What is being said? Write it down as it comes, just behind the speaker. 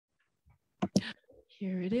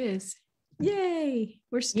Here it is. Yay.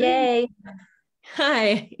 We're streaming. Yay.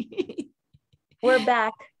 Hi. We're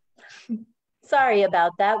back. Sorry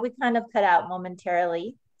about that. We kind of cut out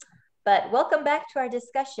momentarily, but welcome back to our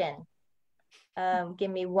discussion. Give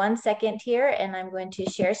me 1 second here and I'm going to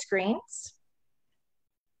share screens.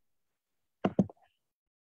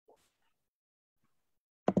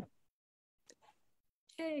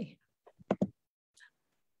 Yay.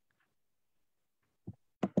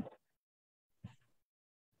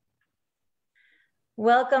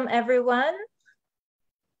 Welcome everyone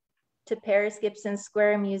to Paris Gibson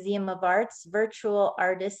Square Museum of Art's virtual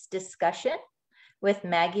artist discussion with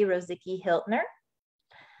Maggy Rozycki Hiltner.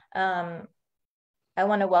 I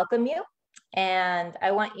want to welcome you, and I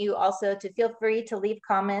want you also to feel free to leave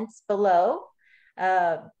comments below.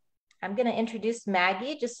 I'm going to introduce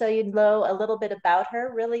Maggy just so you know a little bit about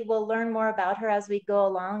her. Really, we'll learn more about her as we go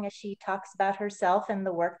along as she talks about herself and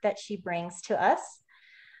the work that she brings to us.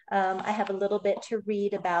 I have a little bit to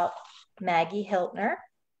read about Maggy Hiltner.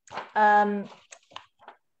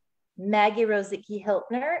 Maggy Rozycki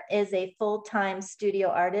Hiltner is a full-time studio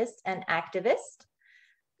artist and activist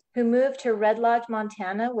who moved to Red Lodge,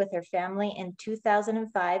 Montana with her family in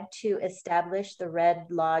 2005 to establish the Red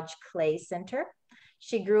Lodge Clay Center.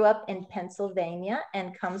 She grew up in Pennsylvania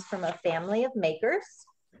and comes from a family of makers.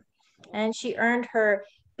 And she earned her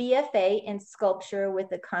BFA in sculpture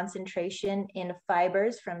with a concentration in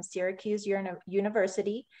fibers from Syracuse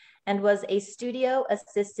University and was a studio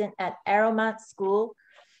assistant at Aeromont School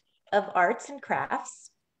of Arts and Crafts.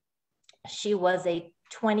 She was a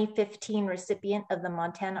 2015 recipient of the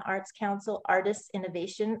Montana Arts Council Artist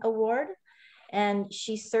Innovation Award, and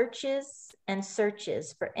she searches and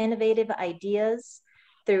searches for innovative ideas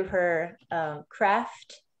through her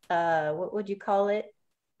craft, what would you call it,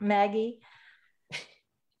 Maggy?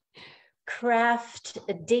 Craft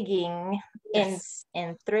digging. Yes.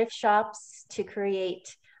 in thrift shops to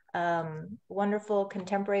create wonderful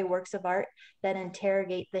contemporary works of art that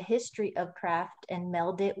interrogate the history of craft and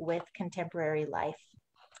meld it with contemporary life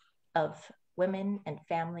of women and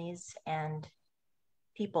families and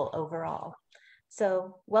people overall.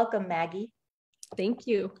 So welcome, Maggy. Thank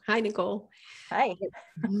you. Hi, Nicole. Hi.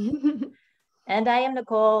 And I am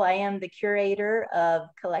Nicole. I am the curator of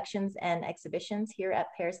collections and exhibitions here at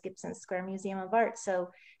Paris Gibson Square Museum of Art.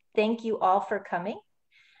 So thank you all for coming.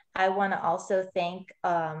 I want to also thank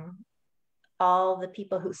all the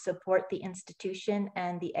people who support the institution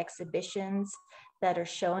and the exhibitions that are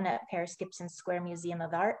shown at Paris Gibson Square Museum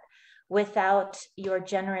of Art. Without your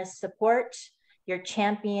generous support, your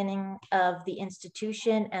championing of the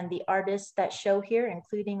institution and the artists that show here,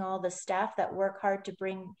 including all the staff that work hard to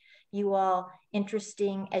bring you all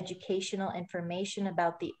interesting educational information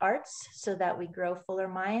about the arts so that we grow fuller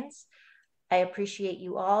minds. I appreciate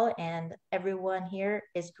you all, and everyone here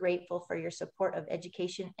is grateful for your support of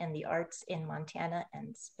education and the arts in Montana,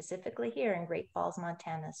 and specifically here in Great Falls,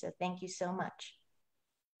 Montana. So thank you so much.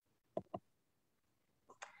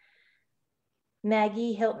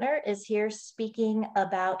 Maggy Hiltner is here speaking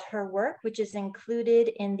about her work, which is included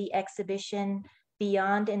in the exhibition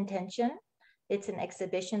Beyond Intention. It's an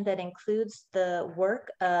exhibition that includes the work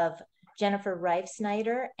of Jennifer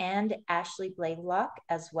Reifsneider and Ashley Blalock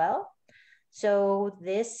as well. So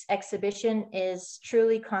this exhibition is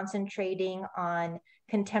truly concentrating on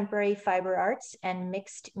contemporary fiber arts and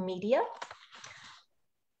mixed media.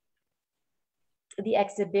 The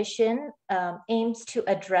exhibition aims to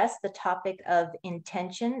address the topic of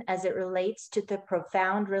intention as it relates to the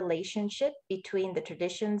profound relationship between the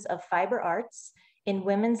traditions of fiber arts in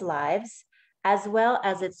women's lives, as well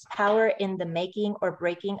as its power in the making or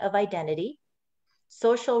breaking of identity,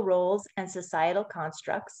 social roles, and societal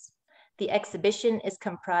constructs. The exhibition is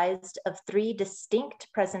comprised of 3 distinct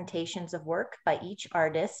presentations of work by each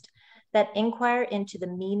artist that inquire into the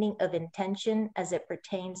meaning of intention as it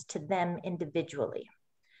pertains to them individually.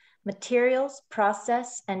 Materials,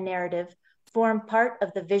 process, and narrative form part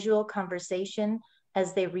of the visual conversation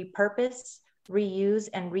as they repurpose, reuse,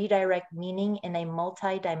 and redirect meaning in a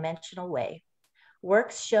multi-dimensional way.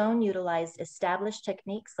 Works shown utilize established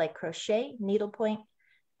techniques like crochet, needlepoint,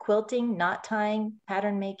 quilting, knot tying,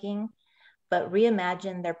 pattern making, but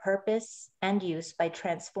reimagine their purpose and use by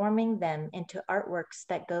transforming them into artworks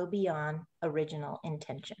that go beyond original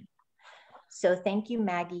intention. So thank you,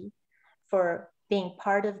 Maggy, for being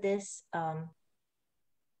part of this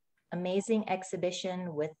amazing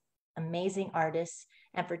exhibition with amazing artists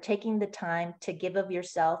and for taking the time to give of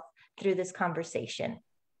yourself through this conversation.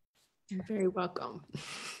 You're very welcome.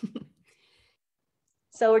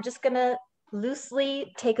 So we're just gonna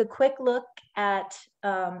loosely take a quick look at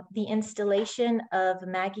the installation of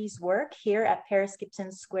Maggy's work here at Paris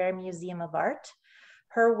Gibson Square Museum of Art.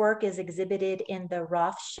 Her work is exhibited in the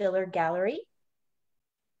Rothschiller Gallery.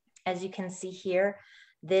 As you can see here,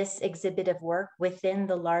 this exhibit of work within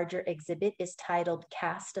the larger exhibit is titled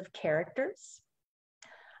Cast of Characters.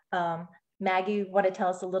 Maggie, you want to tell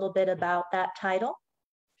us a little bit about that title?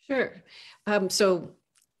 Sure. So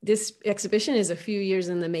this exhibition is a few years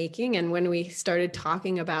in the making. And when we started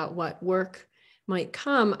talking about what work might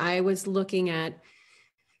come, I was looking at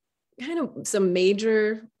kind of some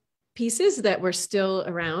major pieces that were still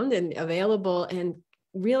around and available, and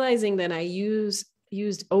realizing that I used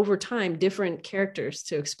over time different characters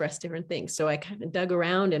to express different things. So I kind of dug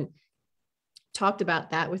around and talked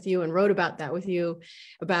about that with you and wrote about that with you,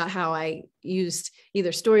 about how I used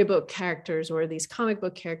either storybook characters or these comic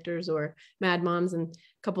book characters or Mad Moms and a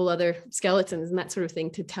couple other skeletons and that sort of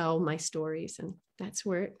thing to tell my stories. And that's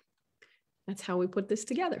how we put this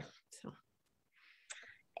together. So.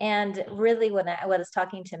 And really when I was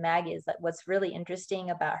talking to Maggie is that what's really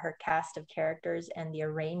interesting about her cast of characters and the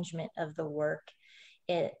arrangement of the work,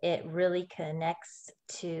 it really connects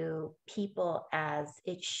to people as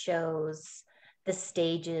it shows the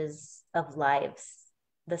stages of life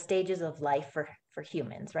for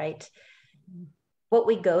humans, right? What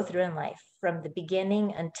we go through in life from the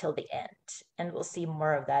beginning until the end. And we'll see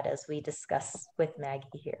more of that as we discuss with Maggie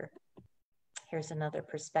here. Here's another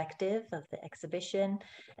perspective of the exhibition.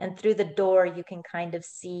 And through the door, you can kind of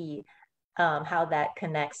see how that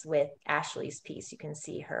connects with Ashley's piece. You can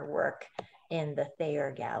see her work in the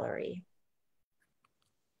Thayer Gallery.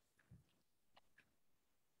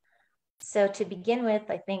 So to begin with,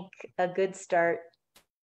 I think a good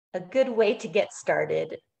way to get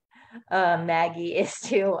started, Maggie, is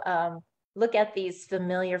to look at these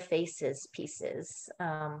familiar faces pieces.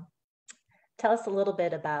 Tell us a little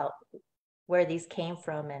bit about where these came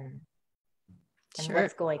from and Sure.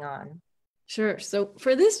 What's going on. Sure. So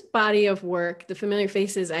for this body of work, the familiar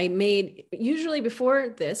faces I made, usually before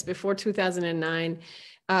 2009,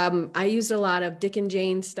 I used a lot of Dick and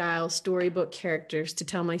Jane style storybook characters to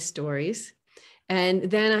tell my stories.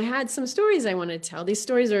 And then I had some stories I wanted to tell. These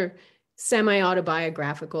stories are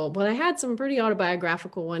semi-autobiographical, but I had some pretty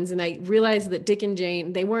autobiographical ones. And I realized that Dick and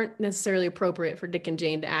Jane, they weren't necessarily appropriate for Dick and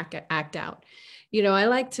Jane to act out. You know, I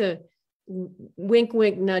like to wink,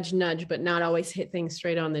 wink, nudge, nudge, but not always hit things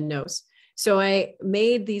straight on the nose. So I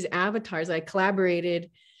made these avatars. I collaborated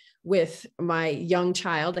with my young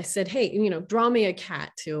child. I said, hey, draw me a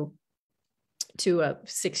cat to a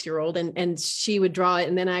 6-year-old, and she would draw it,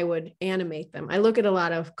 and then I would animate them. I look at a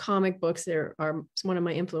lot of comic books. There are one of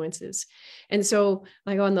my influences. And so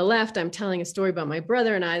like on the left, I'm telling a story about my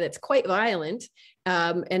brother and I that's quite violent.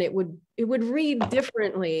 And it would read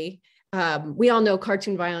differently. We all know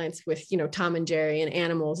cartoon violence with, Tom and Jerry and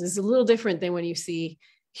animals is a little different than when you see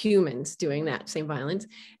humans doing that same violence.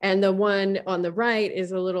 And the one on the right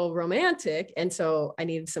is a little romantic. And so I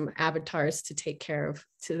needed some avatars to take care of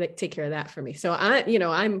that for me. So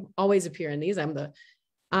I'm always appear in these.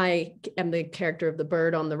 I am the character of the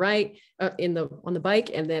bird on the right, on the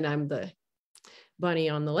bike. And then I'm the bunny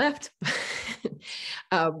on the left.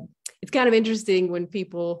 It's kind of interesting when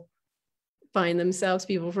people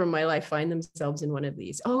from my life find themselves in one of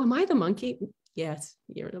these. Oh, am I the monkey? Yes,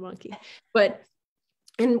 you're the monkey.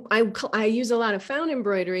 And I use a lot of found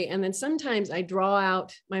embroidery. And then sometimes I draw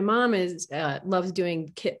out, my mom loves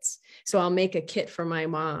doing kits. So I'll make a kit for my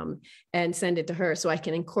mom and send it to her so I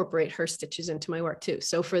can incorporate her stitches into my work too.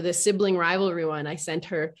 So for the sibling rivalry one, I sent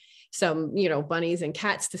her some, bunnies and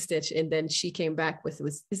cats to stitch. And then she came back with,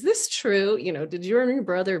 is this true? Did your and your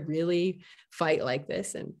brother really fight like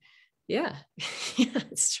this? And yeah,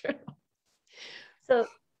 it's true. So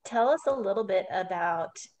tell us a little bit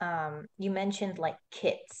about, you mentioned like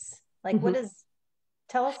kits, like mm-hmm.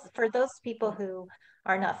 Tell us, for those people who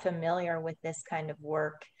are not familiar with this kind of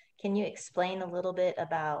work, can you explain a little bit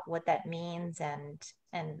about what that means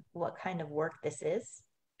and what kind of work this is?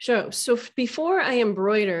 Sure. So before I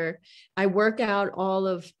embroider, I work out all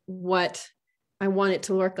of what I want it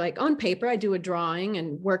to look like on paper. I do a drawing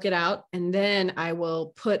and work it out. And then I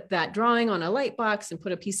will put that drawing on a light box and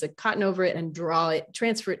put a piece of cotton over it and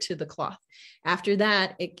transfer it to the cloth. After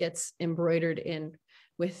that, it gets embroidered in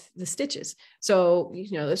with the stitches. So,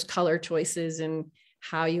 there's color choices and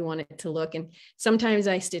how you want it to look. And sometimes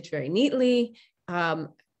I stitch very neatly.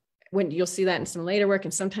 When you'll see that in some later work.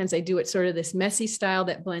 And sometimes I do it sort of this messy style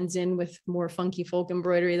that blends in with more funky folk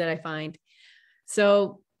embroidery that I find.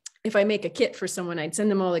 So if I make a kit for someone, I'd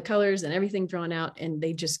send them all the colors and everything drawn out, and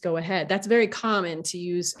they just go ahead. That's very common to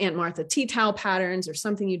use Aunt Martha tea towel patterns or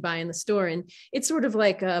something you'd buy in the store. And it's sort of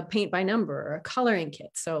like a paint by number or a coloring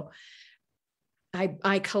kit. So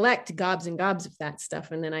I collect gobs and gobs of that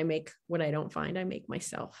stuff. And then I make what I don't find, I make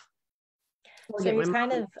myself. So you're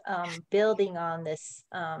kind of building on this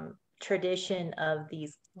tradition of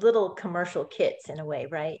these little commercial kits in a way,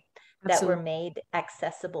 right? Absolutely. That were made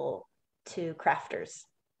accessible to crafters.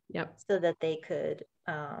 Yep. So that they could,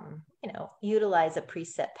 utilize a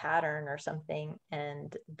preset pattern or something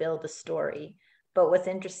and build a story. But what's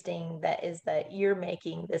interesting is that you're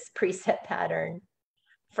making this preset pattern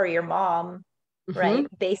for your mom, right?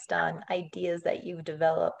 Based on ideas that you've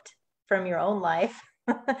developed from your own life.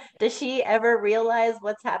 Does she ever realize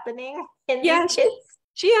what's happening in these kits?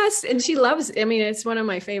 She asks, and she loves, I mean, it's one of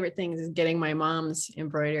my favorite things is getting my mom's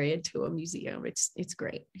embroidery into a museum. It's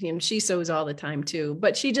great. And she sews all the time too,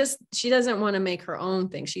 but she doesn't want to make her own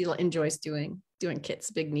thing. She enjoys doing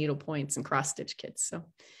kits, big needle points and cross stitch kits. So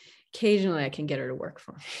occasionally I can get her to work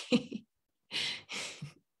for me.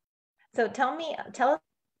 So tell us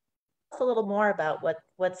a little more about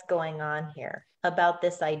what's going on here, about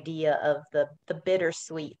this idea of the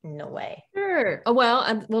bittersweet in a way. Sure.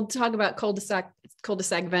 Well, we'll talk about cul-de-sac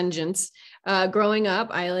vengeance. Growing up,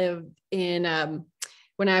 I lived in,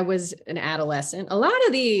 when I was an adolescent, a lot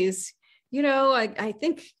of these, I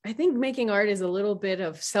think making art is a little bit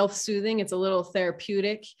of self-soothing. It's a little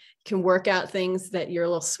therapeutic. You can work out things that you're a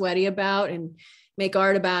little sweaty about and make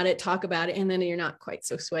art about it, talk about it, and then you're not quite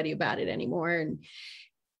so sweaty about it anymore. And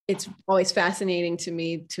it's always fascinating to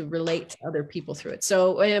me to relate to other people through it.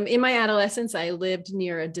 So in my adolescence, I lived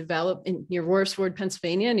near near Worsford,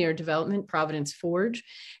 Pennsylvania, near a development, Providence Forge.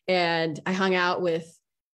 And I hung out with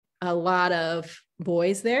a lot of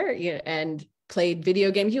boys there and played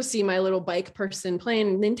video games. You'll see my little bike person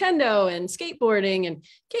playing Nintendo and skateboarding and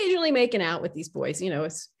occasionally making out with these boys,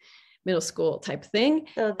 it's middle school type thing.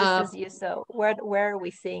 So this is you. So where are we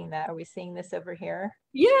seeing that? Are we seeing this over here?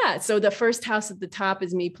 Yeah. So the first house at the top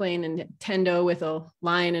is me playing a Nintendo with a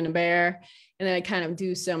lion and a bear. And then I kind of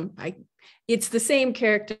do it's the same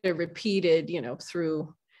character repeated,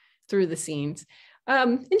 through the scenes.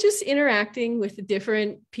 And just interacting with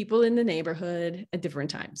different people in the neighborhood at different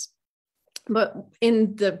times. But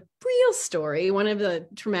in the real story, one of the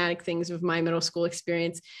traumatic things of my middle school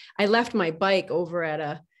experience, I left my bike over at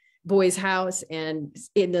a boy's house, and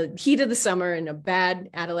in the heat of the summer, and a bad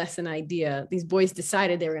adolescent idea, these boys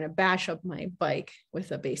decided they were going to bash up my bike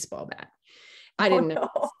with a baseball bat. I didn't know.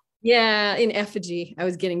 Yeah, in effigy, I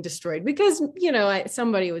was getting destroyed because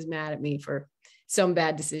somebody was mad at me for some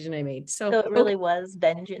bad decision I made. So it really was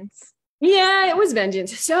vengeance. Yeah, it was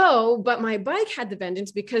vengeance. But my bike had the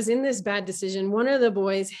vengeance because in this bad decision, one of the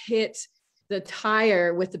boys hit the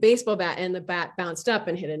tire with the baseball bat, and the bat bounced up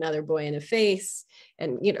and hit another boy in the face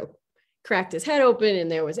and, cracked his head open,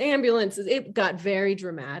 and there was ambulances. It got very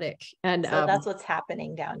dramatic. And so that's what's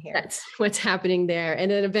happening down here. That's what's happening there.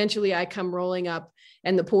 And then eventually I come rolling up,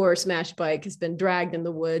 and the poor smashed bike has been dragged in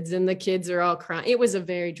the woods, and the kids are all crying. It was a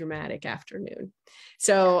very dramatic afternoon.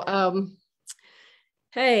 So,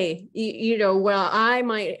 hey, while I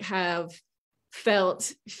might have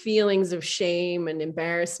felt feelings of shame and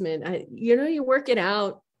embarrassment, you work it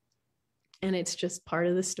out, and it's just part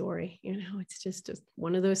of the story. It's just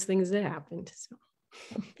one of those things that happened. So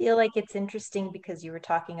I feel like it's interesting because you were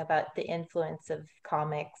talking about the influence of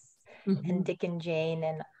comics and Dick and Jane,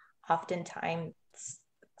 and oftentimes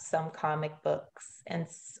some comic books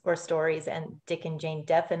or stories, and Dick and Jane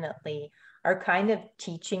definitely are kind of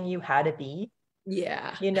teaching you how to be.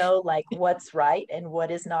 Yeah. Like what's right and what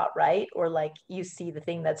is not right, or like you see the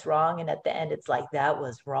thing that's wrong, and at the end it's like, that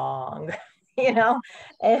was wrong.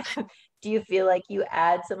 And do you feel like you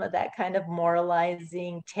add some of that kind of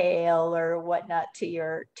moralizing tale or whatnot to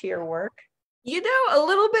your work? A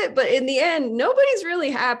little bit, but in the end, nobody's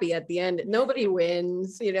really happy at the end. Nobody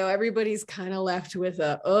wins. Everybody's kind of left with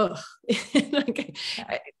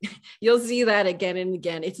you'll see that again and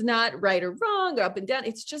again. It's not right or wrong or up and down.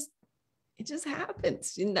 It just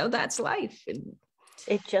happens. That's life. And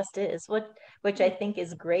it just is, which I think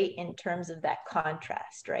is great in terms of that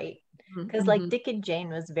contrast, right? Because like Dick and Jane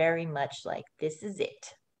was very much like, this is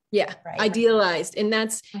it. Yeah, right? Idealized. And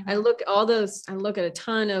that's, I look at a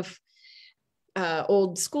ton of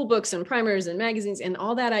old school books and primers and magazines, and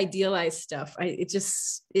all that idealized stuff. It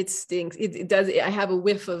stinks. It does. I have a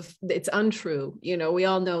whiff of it's untrue. We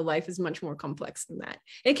all know life is much more complex than that.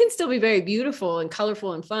 It can still be very beautiful and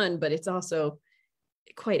colorful and fun, but it's also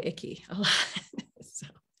quite icky a lot. So.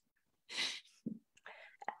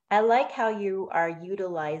 I like how you are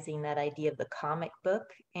utilizing that idea of the comic book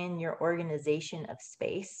in your organization of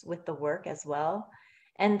space with the work as well,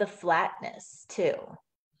 and the flatness too.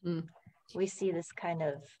 Mm. We see this kind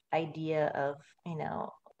of idea of,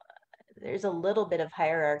 there's a little bit of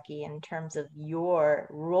hierarchy in terms of your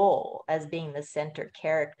role as being the center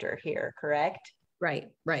character here, correct? Right,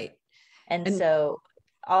 right. And And so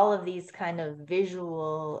all of these kind of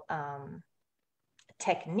visual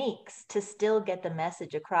techniques to still get the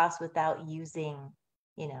message across without using,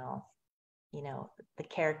 you know, the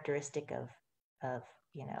characteristic of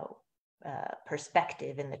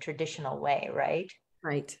perspective in the traditional way, right?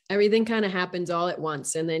 right. Everything kind of happens all at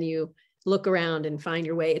once. And then you look around and find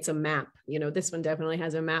your way. It's a map. This one definitely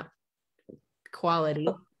has a map quality.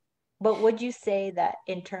 But would you say that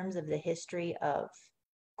in terms of the history of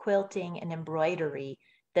quilting and embroidery,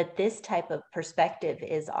 that this type of perspective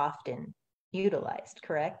is often utilized,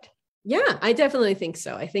 correct? Yeah, I definitely think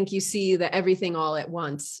so. I think you see that everything all at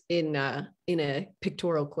once in a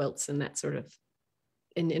pictorial quilts and that sort of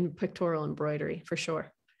in pictorial embroidery for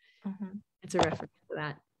sure. Mm-hmm. It's a reference to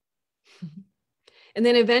that. And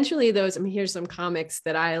then eventually here's some comics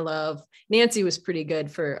that I love. Nancy was pretty good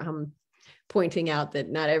for pointing out that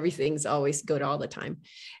not everything's always good all the time.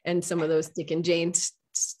 And some of those Dick and Jane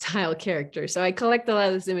style characters. So I collect a lot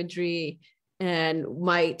of this imagery and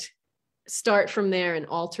might start from there and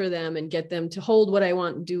alter them and get them to hold what I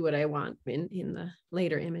want and do what I want in the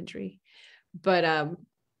later imagery. But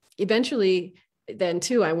eventually then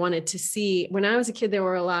too, I wanted to see, when I was a kid, there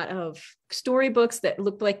were a lot of storybooks that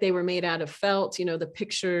looked like they were made out of felt, the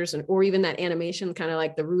pictures or even that animation, kind of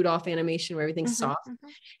like the Rudolph animation where everything's soft. Mm-hmm.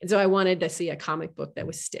 And so I wanted to see a comic book that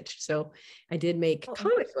was stitched. So I did make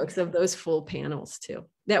comic books of those full panels too,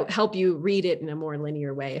 that help you read it in a more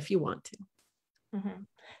linear way if you want to. Mm-hmm.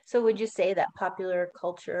 So would you say that popular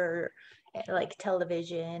culture, like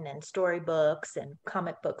television and storybooks and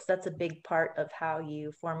comic books, that's a big part of how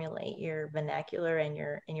you formulate your vernacular and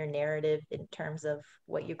your narrative in terms of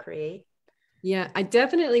what you create? Yeah, I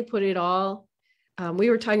definitely put it all.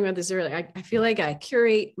 We were talking about this earlier. I feel like I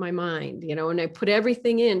curate my mind, and I put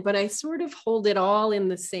everything in, but I sort of hold it all in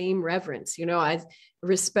the same reverence. I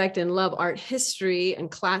respect and love art history and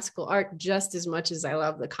classical art just as much as I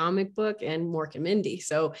love the comic book and Mork and Mindy.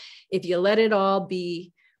 So if you let it all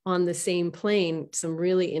be on the same plane, some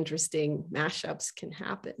really interesting mashups can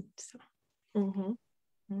happen. So. Mm-hmm.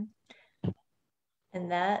 Mm-hmm.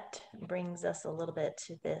 And that brings us a little bit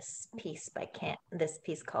to this piece this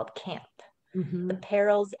piece called Camp, mm-hmm. The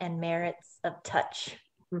Perils and Merits of Touch.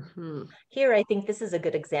 Mm-hmm. Here, I think this is a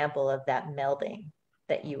good example of that melding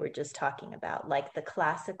that you were just talking about, like the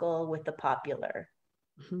classical with the popular,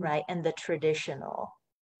 mm-hmm. right? And the traditional.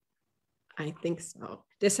 I think so.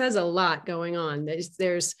 This has a lot going on.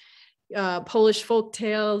 There's Polish folk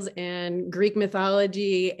tales and Greek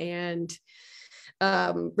mythology and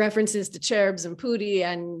references to cherubs and putti,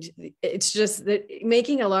 and it's just that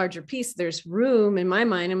making a larger piece, there's room in my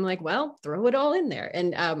mind. I'm like, well, throw it all in there.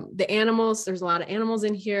 And the animals, there's a lot of animals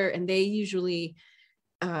in here, and they usually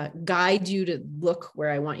guide you to look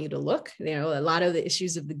where I want you to look. A lot of the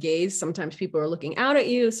issues of the gaze, sometimes people are looking out at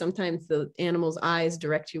you, sometimes the animal's eyes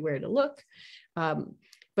direct you where to look.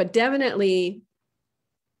 But definitely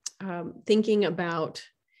thinking about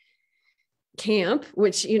camp,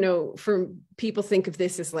 which, for people think of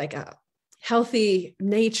this as like a healthy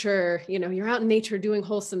nature, you're out in nature doing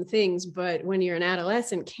wholesome things. But when you're an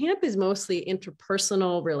adolescent, camp is mostly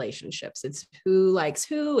interpersonal relationships. It's who likes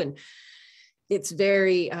who. And it's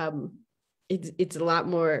very, it's a lot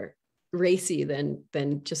more racy than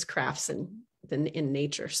just crafts and than in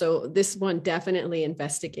nature. So this one definitely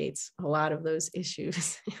investigates a lot of those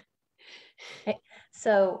issues.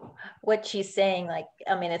 So what she's saying,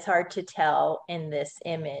 it's hard to tell in this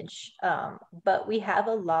image, but we have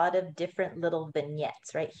a lot of different little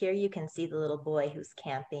vignettes, right? Here you can see the little boy who's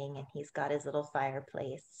camping and he's got his little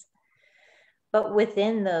fireplace. But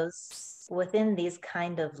within these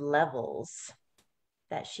kind of levels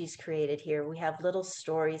that she's created here, we have little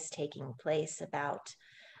stories taking place about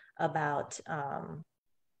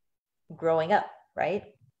growing up, right?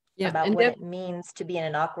 Yeah, about what it means to be in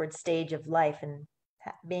an awkward stage of life and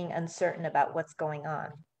being uncertain about what's going on.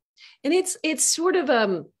 And it's sort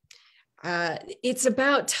of it's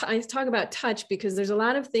about, I talk about touch because there's a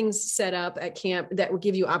lot of things set up at camp that will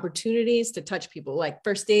give you opportunities to touch people, like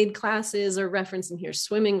first aid classes are referenced in here,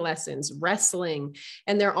 swimming lessons, wrestling.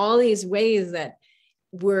 And there are all these ways that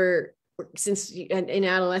since in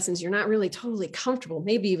adolescence, you're not really totally comfortable,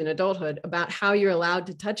 maybe even adulthood, about how you're allowed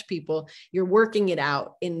to touch people. You're working it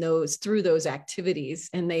out through those activities,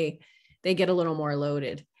 and they get a little more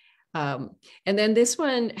loaded. And then this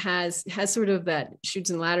one has sort of that Chutes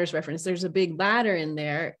and Ladders reference. There's a big ladder in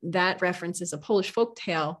there that references a Polish folk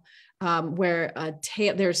tale, where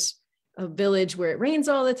there's a village where it rains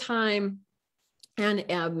all the time,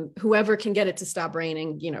 and whoever can get it to stop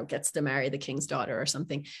raining, gets to marry the king's daughter or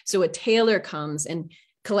something. So a tailor comes and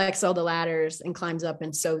collects all the ladders and climbs up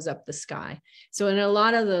and sews up the sky. So in a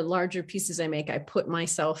lot of the larger pieces I make, I put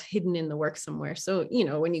myself hidden in the work somewhere. So,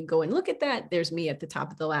 when you go and look at that, there's me at the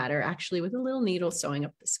top of the ladder, actually with a little needle sewing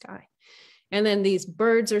up the sky. And then these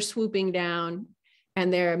birds are swooping down,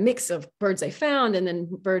 and they're a mix of birds I found and then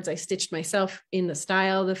birds I stitched myself in the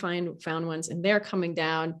style of the found ones. And they're coming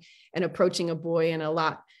down and approaching a boy, and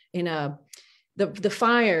the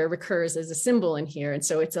fire recurs as a symbol in here. And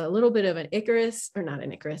so it's a little bit of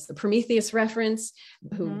the Prometheus reference,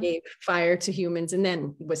 who gave fire to humans and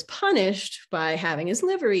then was punished by having his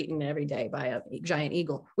liver eaten every day by a giant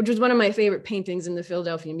eagle, which was one of my favorite paintings in the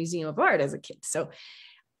Philadelphia Museum of Art as a kid. So,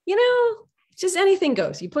 just anything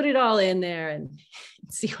goes. You put it all in there and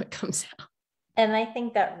see what comes out. And I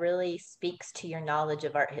think that really speaks to your knowledge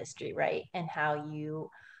of art history, right? And how you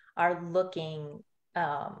are looking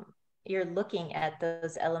at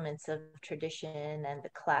those elements of tradition and the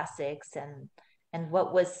classics and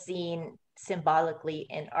what was seen symbolically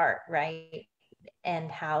in art, right?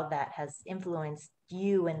 And how that has influenced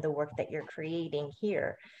you and the work that you're creating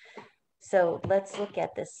here. So let's look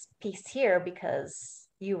at this piece here, because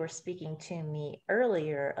you were speaking to me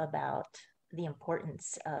earlier about the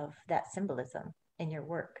importance of that symbolism in your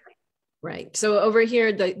work. Right. So over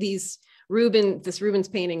here, this Rubens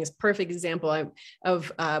painting is a perfect example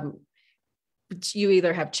of you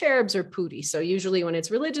either have cherubs or putti. So usually when it's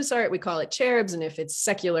religious art, we call it cherubs. And if it's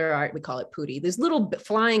secular art, we call it putti. There's little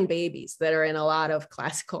flying babies that are in a lot of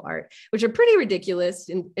classical art, which are pretty ridiculous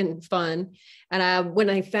and fun. And when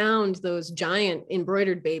I found those giant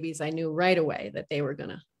embroidered babies, I knew right away that they were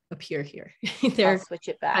going to appear here. I'll switch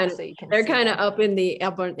it back so you can. They're kind of up in the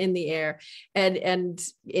air and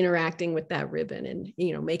interacting with that ribbon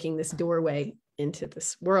and making this doorway into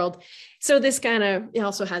this world. So this it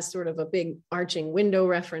also has sort of a big arching window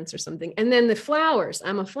reference or something. And then the flowers,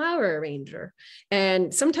 I'm a flower arranger.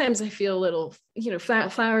 And sometimes I feel a little,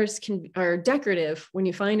 flowers are decorative when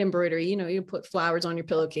you find embroidery, you put flowers on your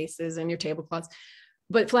pillowcases and your tablecloths,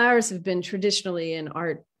 but flowers have been traditionally in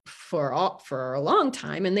art for a long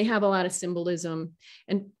time, and they have a lot of symbolism,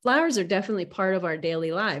 and flowers are definitely part of our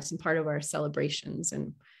daily lives and part of our celebrations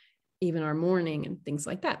and even our mourning and things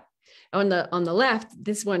like that. On the left,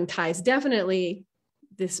 this one ties definitely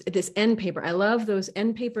this end paper. I love those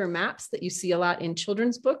end paper maps that you see a lot in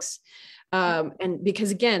children's books. And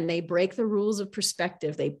because again, they break the rules of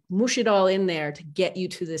perspective, they mush it all in there to get you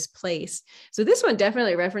to this place. So this one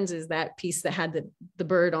definitely references that piece that had the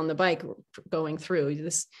bird on the bike going through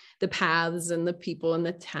the paths and the people and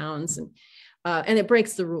the towns, and it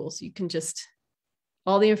breaks the rules. You can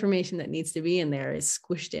all the information that needs to be in there is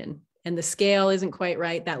squished in. And the scale isn't quite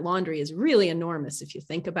right. That laundry is really enormous if you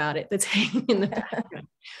think about it, that's hanging in the background.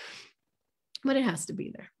 But it has to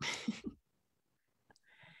be there.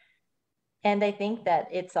 And I think that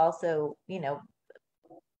it's also,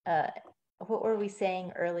 what were we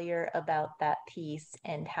saying earlier about that piece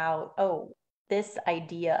and how, this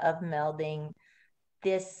idea of melding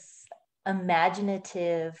this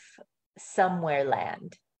imaginative somewhere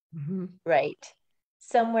land, right?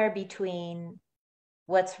 Somewhere between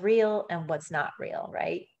what's real and what's not real,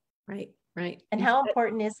 right? Right. And how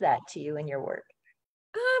important is that to you in your work?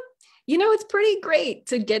 It's pretty great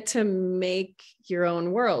to get to make your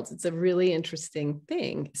own worlds. It's a really interesting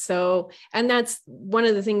thing. So, and that's one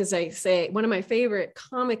of the things I say, one of my favorite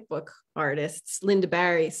comic book artists, Linda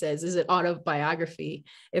Barry, says, is it autobiography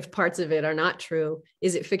if parts of it are not true?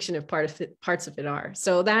 Is it fiction if parts of it are?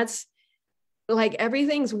 So that's like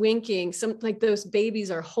everything's winking. Like those babies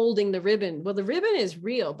are holding the ribbon. Well, the ribbon is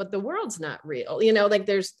real, but the world's not real. Like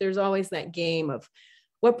there's always that game of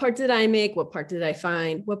what part did I make? What part did I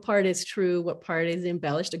find? What part is true? What part is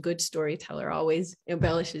embellished? A good storyteller always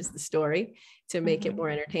embellishes the story to make it more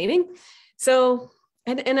entertaining. So,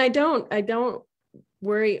 and I don't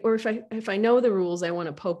worry, or if I know the rules, I want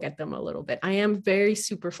to poke at them a little bit. I am very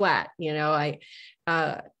super flat, knowing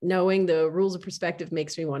the rules of perspective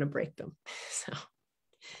makes me want to break them. So.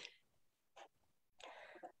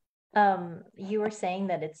 You were saying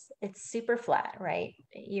that it's super flat, right?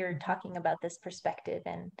 You're talking about this perspective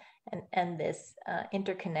and this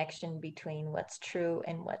interconnection between what's true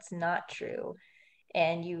and what's not true.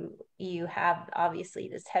 And you have obviously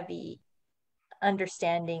this heavy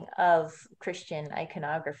understanding of Christian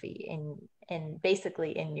iconography in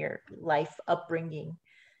basically in your life upbringing.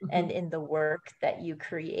 and in the work that you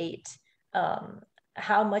create.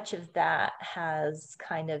 How much of that has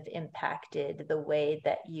kind of impacted the way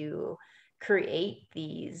that you create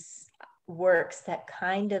these works that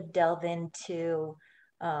kind of delve into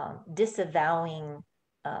disavowing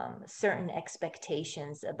certain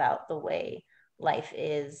expectations about the way life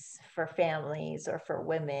is for families or for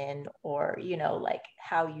women, or like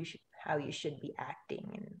how you should be acting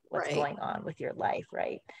and what's Right. going on with your life,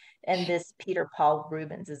 right? And this Peter Paul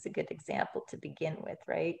Rubens is a good example to begin with,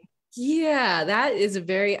 right? Yeah, that is a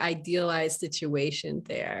very idealized situation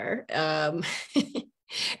there.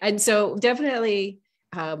 And so definitely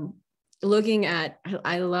looking at,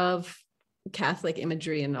 I love Catholic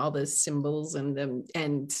imagery and all the symbols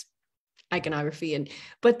and iconography,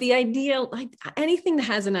 but the ideal, like anything that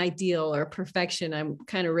has an ideal or perfection, I'm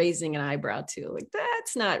kind of raising an eyebrow to, like,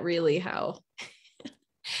 that's not really how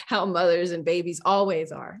mothers and babies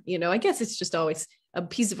always are. I guess it's just always a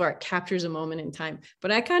piece of art captures a moment in time,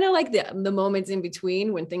 but I kind of like the moments in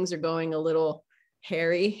between when things are going a little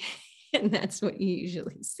hairy, and that's what you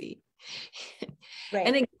usually see. Right.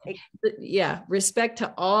 And again, respect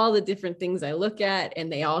to all the different things I look at, and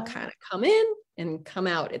they all kind of come in and come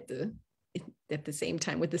out at the same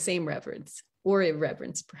time with the same reverence or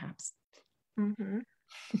irreverence, perhaps. Mm-hmm.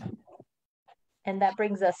 And that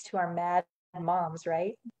brings us to our mad moms,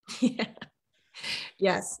 right? Yeah.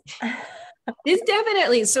 Yes. It's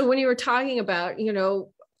definitely. So when you were talking about,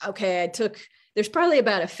 okay, there's probably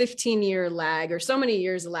about a 15-year lag or so many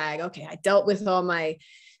years lag. Okay, I dealt with all my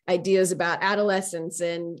ideas about adolescence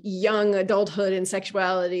and young adulthood and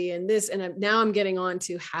sexuality and this, and now I'm getting on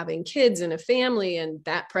to having kids and a family and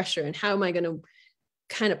that pressure, and how am I going to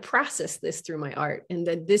kind of process this through my art? And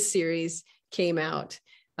then this series came out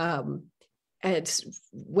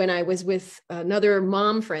when I was with another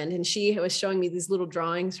mom friend, and she was showing me these little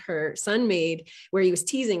drawings her son made where he was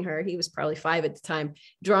teasing her. He was probably 5 at the time,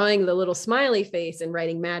 drawing the little smiley face and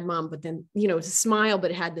writing Mad Mom, but then, it's a smile,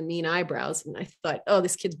 but it had the mean eyebrows. And I thought, oh,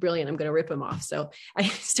 this kid's brilliant. I'm going to rip him off. So I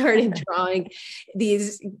started drawing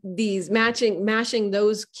these mashing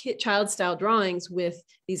those child style drawings with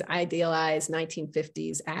these idealized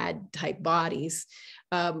 1950s ad type bodies.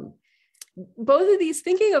 Both of these,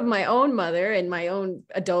 thinking of my own mother and my own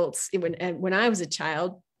adults when I was a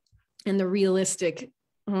child, and the realistic,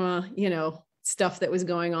 stuff that was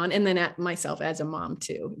going on, and then at myself as a mom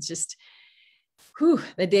too. It's just,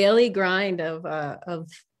 the daily grind of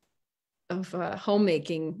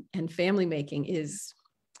homemaking and family making is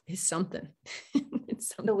something. It's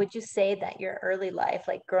something. So would you say that your early life,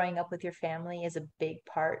 like growing up with your family, is a big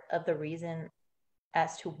part of the reason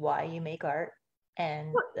as to why you make art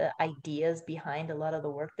and the ideas behind a lot of the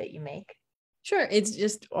work that you make? Sure. It's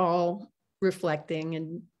just all reflecting,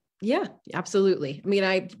 and yeah, absolutely. I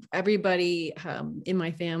mean, everybody in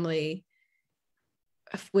my family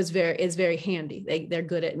is very handy. They're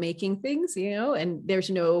good at making things, and there's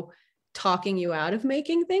no talking you out of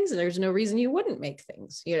making things. There's no reason you wouldn't make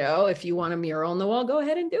things, if you want a mural on the wall, go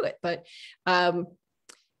ahead and do it. But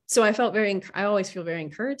so I always feel very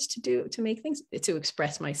encouraged to make things, to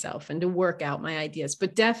express myself and to work out my ideas.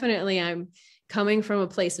 But definitely I'm coming from a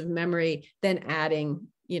place of memory, then adding,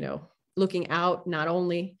 looking out. Not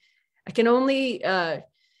only, I can only,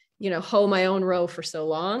 hoe my own row for so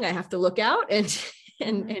long. I have to look out and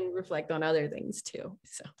reflect on other things too.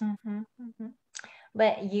 So. Mm-hmm, mm-hmm.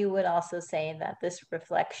 But you would also say that this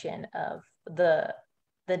reflection of the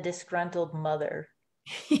disgruntled mother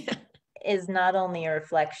Yeah. is not only a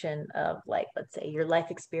reflection of, like, let's say, your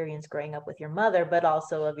life experience growing up with your mother, but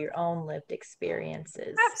also of your own lived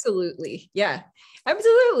experiences. Absolutely. Yeah,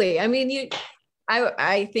 absolutely. I mean,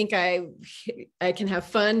 I think I can have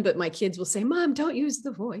fun, but my kids will say, Mom, don't use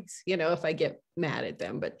the voice, if I get mad at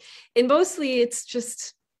them. But mostly it's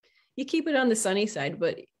just, you keep it on the sunny side.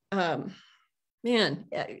 But man,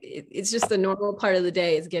 it's just the normal part of the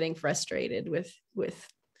day is getting frustrated with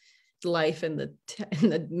life and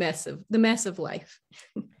the mess of life.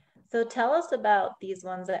 So tell us about these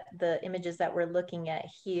ones, the images that we're looking at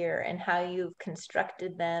here, and how you've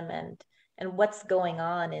constructed them and what's going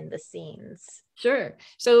on in the scenes. Sure.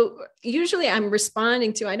 So usually I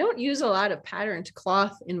don't use a lot of patterned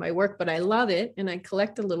cloth in my work, but I love it and I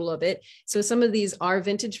collect a little of it. So some of these are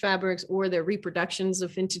vintage fabrics or they're reproductions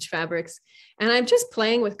of vintage fabrics. And I'm just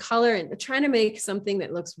playing with color and trying to make something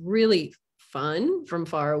that looks really fun from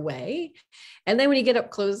far away. And then when you get up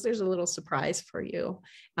close, there's a little surprise for you.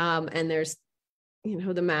 And there's,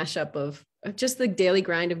 the mashup of just the daily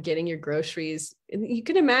grind of getting your groceries. And you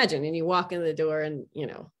can imagine, and you walk in the door and,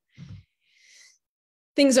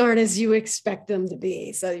 things aren't as you expect them to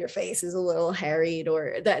be. So your face is a little harried,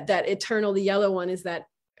 or that eternal, the yellow one is that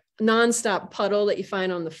nonstop puddle that you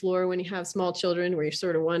find on the floor when you have small children, where you're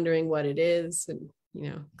sort of wondering what it is, and, you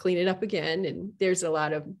know, clean it up again. And there's a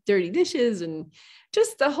lot of dirty dishes, and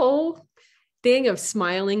just the whole thing of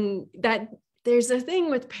smiling. That there's a thing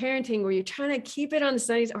with parenting where you're trying to keep it on the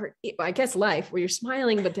studies, or I guess life, where you're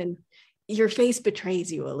smiling, but then your face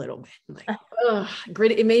betrays you a little bit. Like, oh,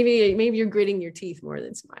 grit. Maybe you're gritting your teeth more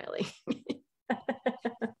than smiling.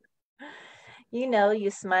 You know,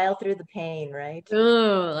 you smile through the pain, right?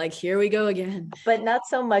 Oh, like, here we go again. But not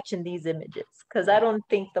so much in these images, because I don't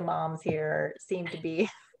think the moms here seem to be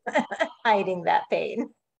hiding that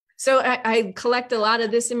pain. So I collect a lot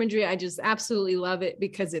of this imagery. I just absolutely love it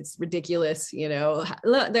because it's ridiculous. You know,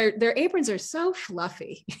 look, their aprons are so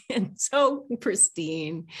fluffy and so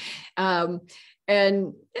pristine. And,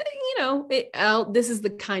 you know, this is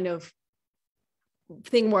the kind of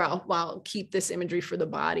thing where I'll keep this imagery for the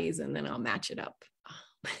bodies, and then I'll match it up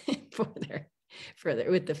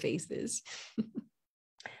with the faces.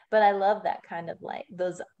 But I love that kind of like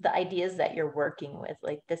the ideas that you're working with,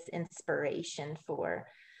 like this inspiration for,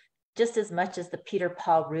 just as much as the Peter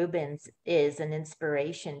Paul Rubens is an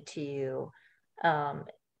inspiration to you,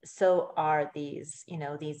 so are these, you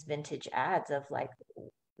know, these vintage ads of like,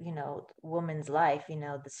 you know, woman's life, you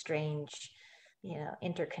know, the strange, you know,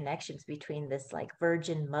 interconnections between this like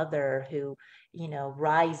virgin mother who, you know,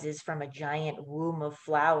 rises from a giant womb of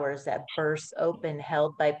flowers that bursts open,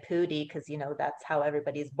 held by Pootie, because, you know, that's how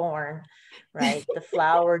everybody's born, right? The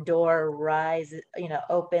flower door rises, you know,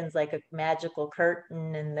 opens like a magical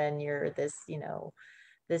curtain, and then you're this, you know,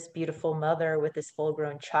 this beautiful mother with this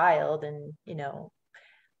full-grown child, and, you know,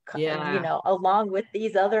 along with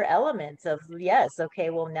these other elements of, yes, okay,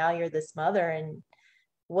 well, now you're this mother, and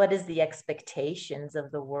what is the expectations of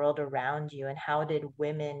the world around you, and how did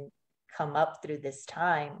women come up through this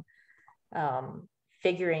time,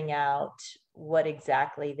 figuring out what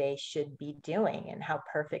exactly they should be doing and how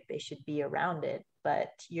perfect they should be around it. But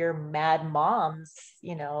your Mad Moms,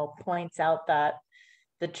 you know, points out that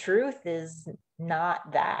the truth is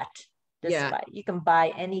not that. Despite, you can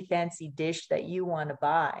buy any fancy dish that you want to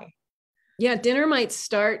buy. Yeah, dinner might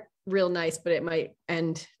start real nice, but it might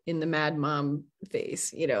end in the Mad Mom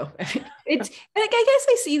phase, you know. It's like, I guess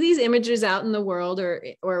I see these images out in the world,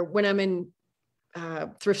 or when I'm in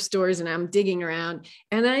thrift stores and I'm digging around,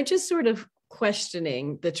 and I just sort of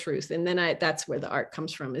questioning the truth, and then that's where the art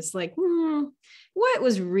comes from. It's like, what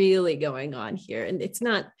was really going on here? And it's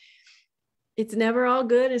never all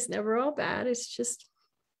good, it's never all bad, it's just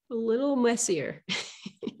a little messier.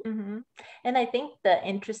 Mm-hmm. And I think the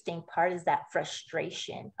interesting part is that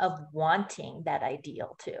frustration of wanting that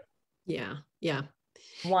ideal too. Yeah.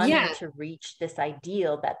 Wanting to reach this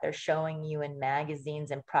ideal that they're showing you in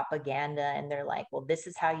magazines and propaganda, and they're like, well, this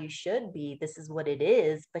is how you should be, this is what it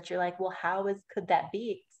is. But you're like, well, could that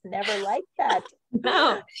be? It's never like that.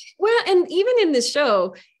 No. Well, and even in this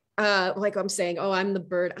show, like I'm saying, oh, I'm the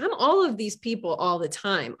bird. I'm all of these people all the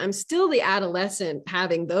time. I'm still the adolescent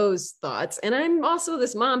having those thoughts. And I'm also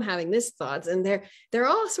this mom having this thoughts, and they're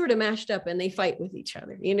all sort of mashed up, and they fight with each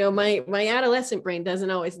other. You know, my adolescent brain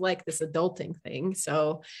doesn't always like this adulting thing.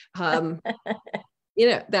 So, you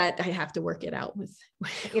know, that I have to work it out with.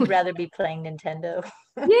 You'd rather be playing Nintendo.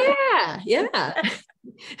 Yeah.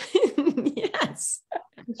 Yes,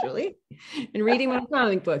 actually. And reading my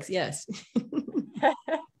comic books. Yes.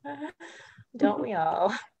 Don't we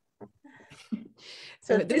all?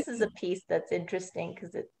 So this is a piece that's interesting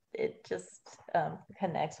because it just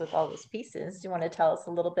connects with all those pieces. Do you want to tell us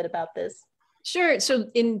a little bit about this? Sure. So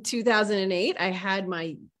in 2008, I had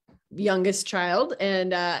my youngest child,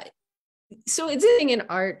 and so it's in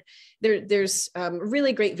art. There's a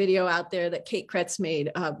really great video out there that Kate Kretz made,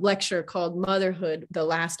 a lecture called Motherhood, the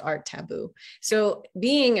Last Art Taboo. So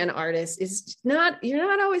being an artist you're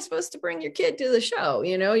not always supposed to bring your kid to the show.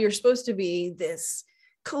 You know, you're supposed to be this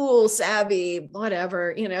cool, savvy,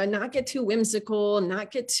 whatever, you know, not get too whimsical, not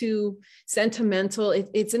get too sentimental.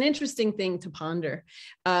 It's an interesting thing to ponder.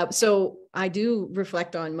 So I do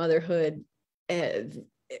reflect on motherhood.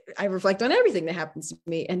 I reflect on everything that happens to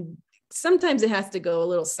me, and sometimes it has to go a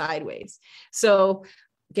little sideways. So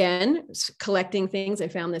again, collecting things, I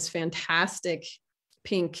found this fantastic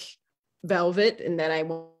pink velvet, and that I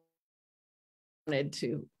wanted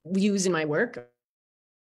to use in my work. I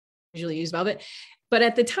usually use velvet. But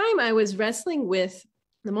at the time I was wrestling with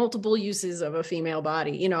the multiple uses of a female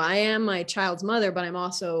body. You know, I am my child's mother, but I'm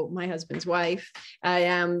also my husband's wife. I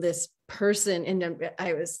am this person. And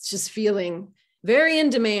I was just feeling very in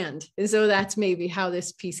demand. And so that's maybe how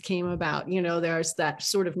this piece came about. You know, there's that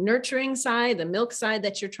sort of nurturing side, the milk side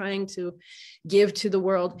that you're trying to give to the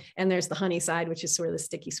world. And there's the honey side, which is sort of the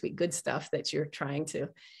sticky, sweet, good stuff that you're trying to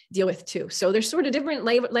deal with too. So there's sort of different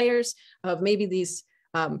layers of maybe these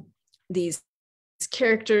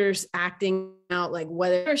characters acting out, like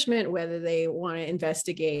whether nourishment, whether they want to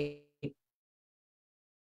investigate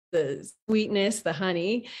the sweetness, the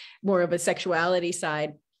honey, more of a sexuality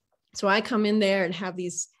side. So I come in there and have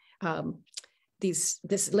this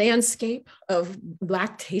landscape of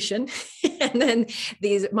lactation and then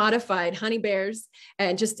these modified honey bears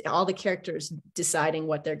and just all the characters deciding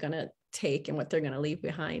what they're going to take and what they're going to leave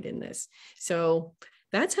behind in this. So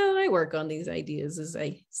that's how I work on these ideas, is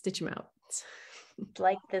I stitch them out.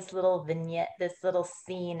 Like this little vignette, this little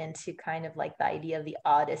scene into kind of like the idea of the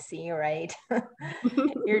Odyssey, right?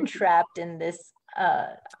 You're trapped in this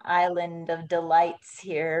island of delights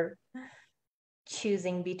here.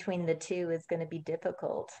 Choosing between the two is going to be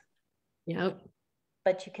difficult. Yep.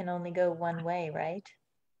 But you can only go one way, right?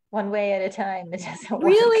 One way at a time. It doesn't work.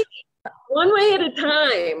 Really? One way at a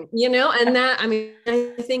time, you know? And that, I mean,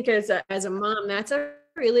 I think as a mom, that's a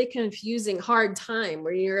really confusing, hard time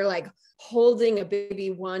where you're like holding a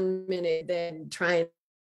baby 1 minute, then trying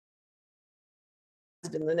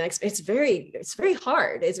in the next. It's very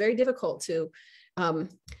hard. It's very difficult to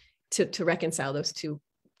reconcile those two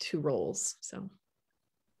roles.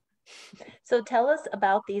 So tell us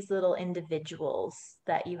about these little individuals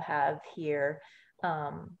that you have here.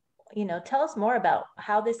 You know, tell us more about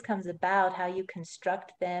how this comes about, how you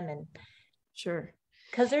construct them, and sure,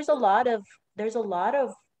 because there's a lot of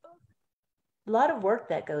work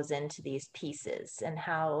that goes into these pieces, and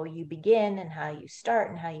how you begin and how you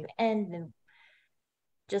start and how you end, and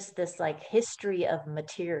just this like history of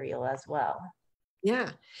material as well.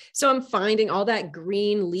 Yeah. So I'm finding all that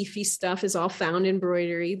green leafy stuff is all found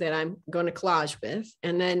embroidery that I'm going to collage with.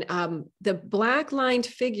 And then the black lined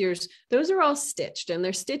figures, those are all stitched, and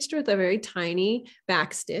they're stitched with a very tiny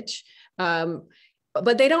back stitch.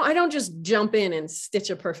 But I don't just jump in and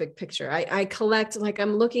stitch a perfect picture. I collect, like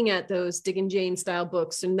I'm looking at those Dick and Jane style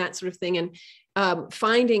books and that sort of thing, and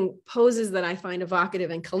finding poses that I find evocative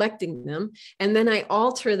and collecting them. And then I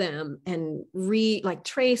alter them and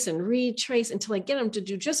trace and retrace until I get them to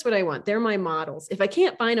do just what I want. They're my models. If I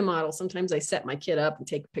can't find a model, sometimes I set my kit up and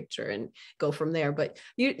take a picture and go from there. But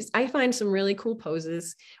I find some really cool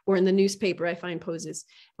poses, or in the newspaper, I find poses,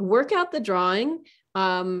 work out the drawing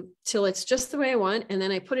till it's just the way I want. And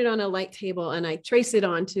then I put it on a light table and I trace it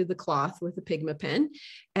onto the cloth with a Pigma pen.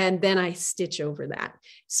 And then I stitch over that.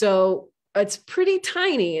 So it's pretty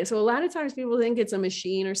tiny. So a lot of times people think it's a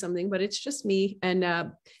machine or something, but it's just me.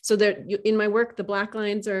 And so there, in my work, the black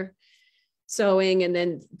lines are sewing. And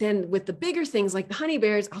then with the bigger things like the honey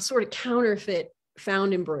bears, I'll sort of counterfeit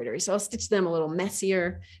found embroidery. So I'll stitch them a little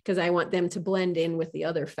messier because I want them to blend in with the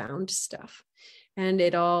other found stuff. And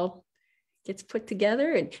it all gets put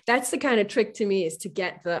together. And that's the kind of trick to me, is to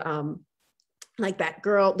get the like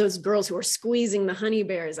those girls who are squeezing the honey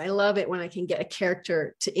bears. I love it when I can get a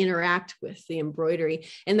character to interact with the embroidery.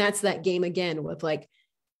 And that's that game again with like,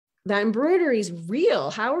 that embroidery is real.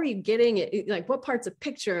 How are you getting it? Like what part's a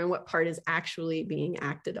picture and what part is actually being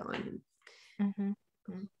acted on? Mm-hmm.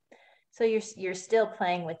 So you're still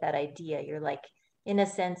playing with that idea. You're like, in a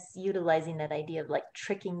sense, utilizing that idea of like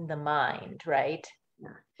tricking the mind, right?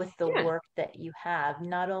 With the work that you have,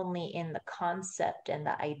 not only in the concept and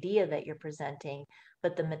the idea that you're presenting,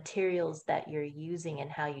 but the materials that you're using and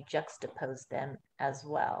how you juxtapose them as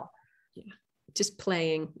well. Yeah, just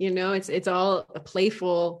playing, you know, it's all a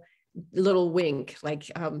playful little wink, like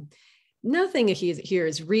nothing here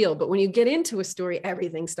is real, but when you get into a story,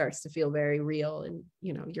 everything starts to feel very real, and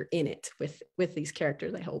you know, you're in it with these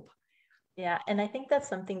characters, I hope. Yeah, and I think that's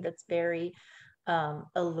something that's very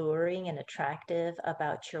alluring and attractive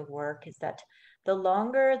about your work, is that the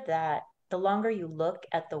longer you look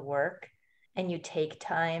at the work and you take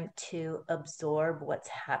time to absorb what's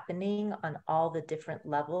happening on all the different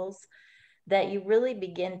levels, that you really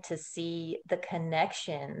begin to see the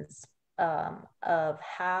connections of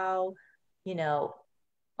how, you know,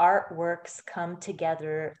 artworks come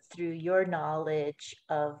together through your knowledge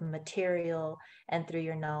of material and through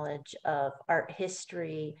your knowledge of art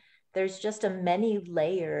history. There's just a many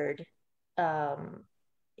layered,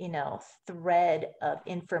 you know, thread of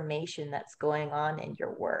information that's going on in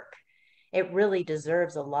your work. It really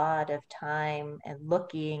deserves a lot of time and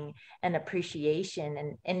looking and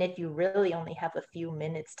appreciation. And if you really only have a few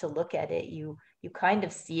minutes to look at it, you kind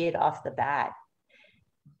of see it off the bat.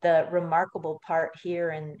 The remarkable part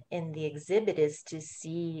here in the exhibit is to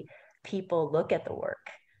see people look at the work.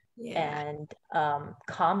 Yeah. and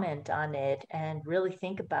comment on it and really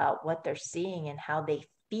think about what they're seeing and how they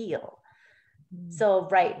feel. Mm. So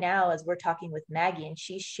right now, as we're talking with Maggie and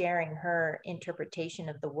she's sharing her interpretation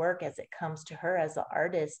of the work as it comes to her as an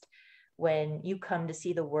artist, when you come to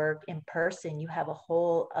see the work in person, you have a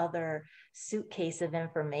whole other suitcase of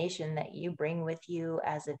information that you bring with you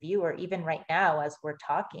as a viewer. Even right now, as we're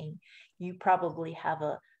talking, you probably have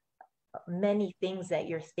many things that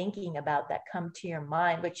you're thinking about that come to your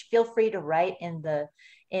mind, which feel free to write in the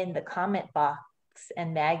comment box,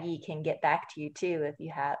 and Maggie can get back to you too if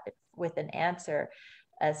you have with an answer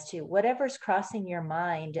as to whatever's crossing your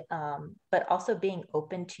mind, but also being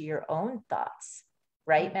open to your own thoughts.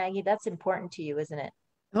 Right, Maggie? That's important to you, isn't it?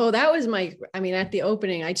 Oh, that was I mean, at the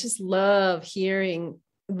opening, I just love hearing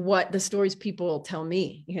what the stories people tell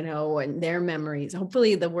me, and their memories.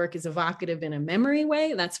 Hopefully the work is evocative in a memory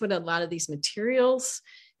way. That's what a lot of these materials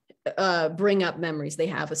bring up, memories. They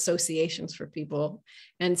have associations for people.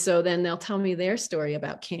 And so then they'll tell me their story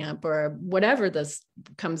about camp or whatever this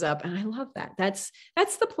comes up. And I love that. That's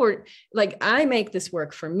the port. Like, I make this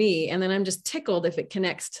work for me, and then I'm just tickled if it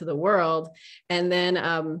connects to the world. And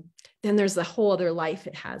then there's the whole other life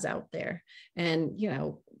it has out there. And,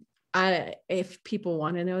 if people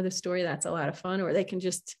want to know the story, that's a lot of fun, or they can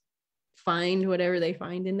just find whatever they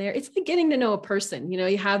find in there. It's like getting to know a person.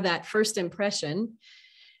 You have that first impression,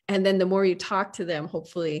 and then the more you talk to them,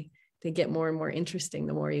 hopefully they get more and more interesting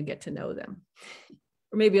the more you get to know them.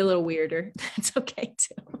 Or maybe a little weirder. That's okay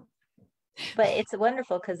too. But it's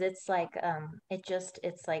wonderful because it's like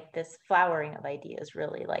it's like this flowering of ideas,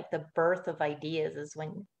 really. Like the birth of ideas is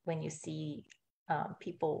when you see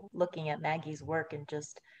people looking at Maggie's work and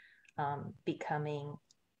just becoming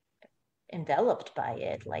enveloped by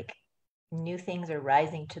it. Like new things are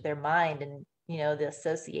rising to their mind, and the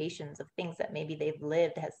associations of things that maybe they've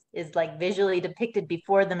lived is like visually depicted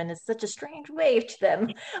before them, and it's such a strange way to them,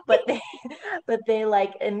 but they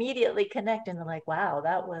like immediately connect, and they're like, wow,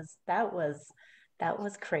 that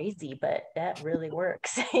was crazy, but that really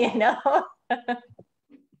works.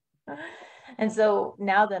 And so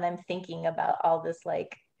now that I'm thinking about all this,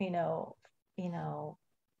 like,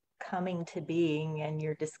 coming to being, and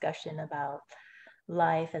your discussion about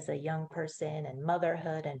life as a young person and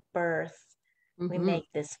motherhood and birth, we make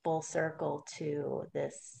this full circle to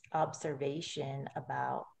this observation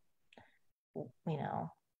about,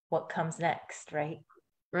 what comes next, right?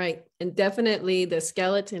 Right. And definitely the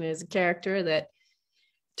skeleton is a character that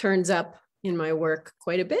turns up in my work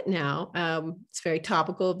quite a bit now. It's very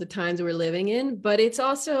topical of the times we're living in, but it's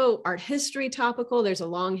also art history topical. There's a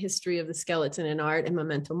long history of the skeleton in art and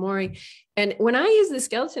memento mori. And when I use the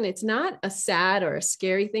skeleton, it's not a sad or a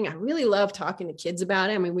scary thing. I really love talking to kids about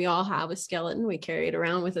it. I mean, we all have a skeleton. We carry it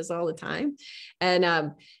around with us all the time.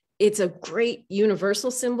 And it's a great universal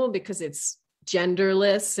symbol because it's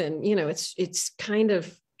genderless, and, it's kind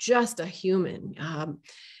of just a human.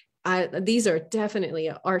 These are definitely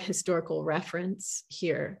an art historical reference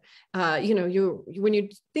here. When you're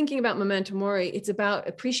thinking about memento mori, it's about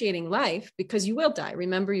appreciating life because you will die.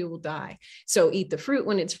 Remember, you will die. So eat the fruit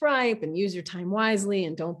when it's ripe and use your time wisely,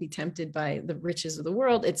 and don't be tempted by the riches of the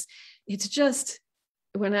world. It's just,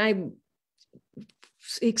 when I'm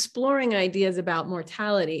exploring ideas about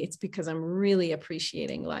mortality, it's because I'm really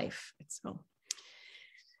appreciating life.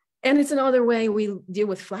 And it's another way we deal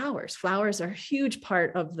with flowers. Flowers are a huge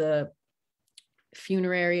part of the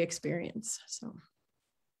funerary experience. So,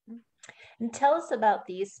 and tell us about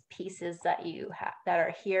these pieces that you have that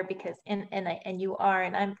are here, because and you are,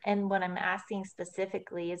 and what I'm asking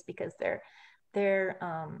specifically is because they're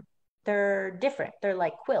different. They're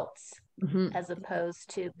like quilts, as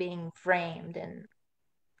opposed to being framed and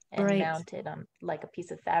right, mounted on like a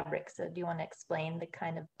piece of fabric. So do you want to explain the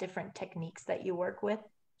kind of different techniques that you work with?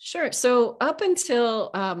 Sure. So up until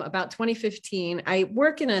about 2015, I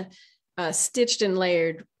work in a stitched and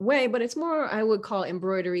layered way, but it's more, I would call,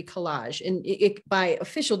 embroidery collage. And it by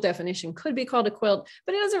official definition could be called a quilt,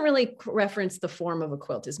 but it doesn't really reference the form of a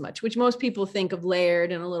quilt as much, which most people think of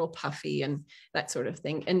layered and a little puffy and that sort of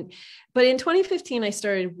thing. But in 2015, I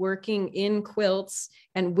started working in quilts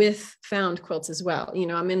and with found quilts as well.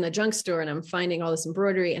 I'm in the junk store and I'm finding all this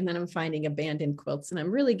embroidery, and then I'm finding abandoned quilts, and I'm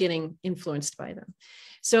really getting influenced by them.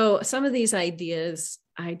 So some of these ideas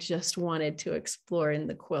I just wanted to explore in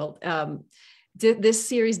the quilt. This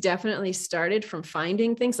series definitely started from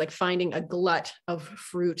finding things, like finding a glut of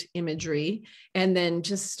fruit imagery, and then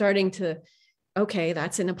just starting to, okay,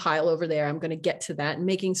 that's in a pile over there, I'm going to get to that, and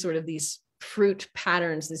making sort of these fruit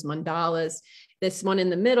patterns, these mandalas. This one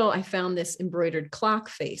in the middle, I found this embroidered clock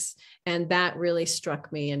face, and that really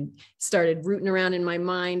struck me and started rooting around in my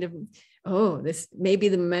mind. oh, this maybe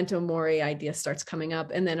the memento mori idea starts coming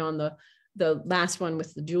up. And then on the last one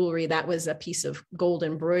with the jewelry, that was a piece of gold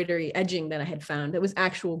embroidery edging that I had found. That was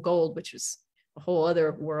actual gold, which was a whole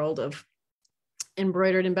other world of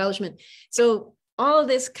embroidered embellishment. So all of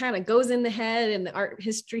this kind of goes in the head, and the art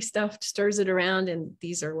history stuff stirs it around, and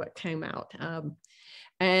these are what came out.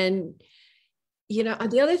 And, you know,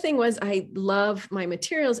 the other thing was I love my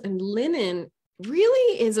materials, and linen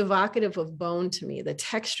really is evocative of bone to me. The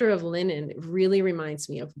texture of linen really reminds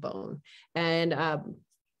me of bone. And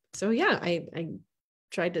so, yeah, I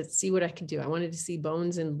tried to see what I could do. I wanted to see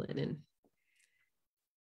bones in linen.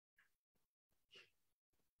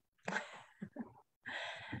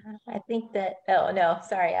 I think that, oh no,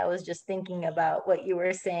 sorry. I was just thinking about what you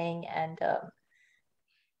were saying. And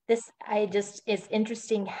it's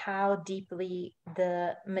interesting how deeply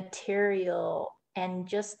the material and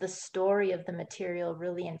just the story of the material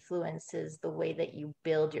really influences the way that you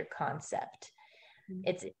build your concept.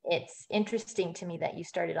 It's interesting to me that you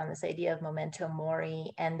started on this idea of memento mori,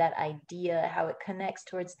 and that idea, how it connects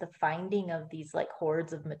towards the finding of these like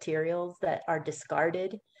hordes of materials that are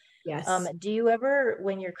discarded. Yes. Do you ever,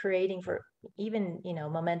 when you're creating for even, you know,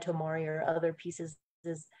 memento mori or other pieces,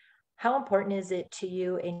 how important is it to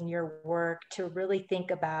you in your work to really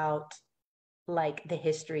think about like the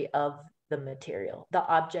history of the material, the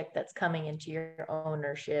object that's coming into your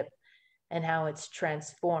ownership, and how it's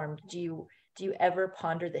transformed? Do you ever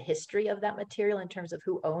ponder the history of that material in terms of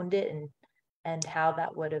who owned it and how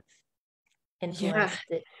that would have influenced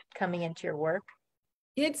it coming into your work?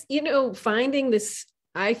 It's, you know, finding this,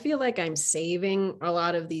 I feel like I'm saving a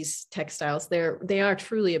lot of these textiles. They are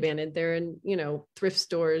truly abandoned. They're in, you know, thrift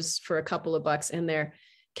stores for a couple of bucks, and they're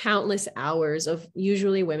countless hours of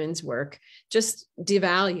usually women's work just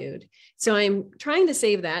devalued. So I'm trying to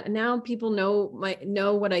save that. And now people know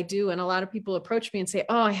what I do. And a lot of people approach me and say,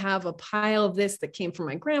 oh, I have a pile of this that came from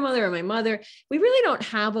my grandmother or my mother. We really don't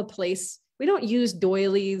have a place. We don't use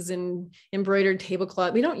doilies and embroidered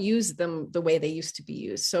tablecloth. We don't use them the way they used to be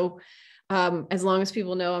used. So as long as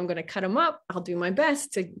people know I'm going to cut them up, I'll do my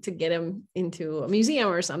best to get them into a museum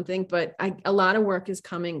or something. But a lot of work is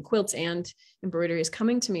coming, quilts and embroidery is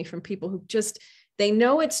coming to me from people who just, they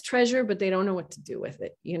know it's treasure, but they don't know what to do with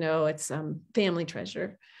it. You know, it's family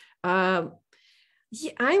treasure. Yeah,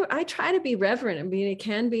 I try to be reverent. I mean, it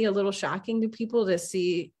can be a little shocking to people to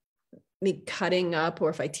see me cutting up,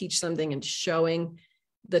 or if I teach something and showing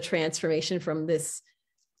the transformation from this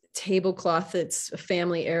tablecloth that's a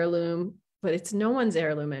family heirloom, but it's no one's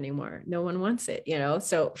heirloom anymore. No one wants it, you know?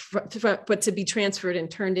 So, but to be transferred and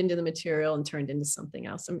turned into the material and turned into something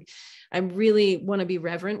else. I really want to be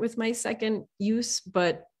reverent with my second use,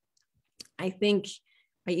 but I think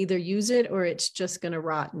I either use it or it's just going to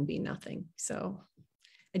rot and be nothing. So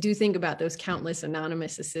I do think about those countless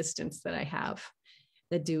anonymous assistants that I have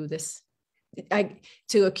that do this.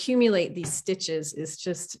 To accumulate these stitches is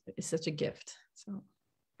such a gift. So.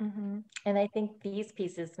 Mm-hmm. And I think these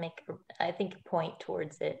pieces point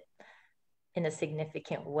towards it in a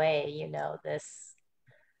significant way, you know, this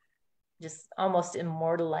just almost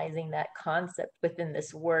immortalizing that concept within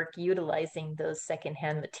this work, utilizing those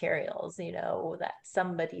secondhand materials, you know, that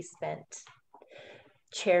somebody spent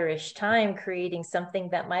cherished time creating something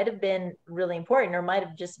that might have been really important, or might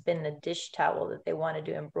have just been a dish towel that they wanted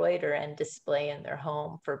to embroider and display in their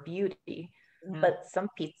home for beauty. Yeah. But some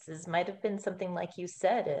pieces might have been something, like you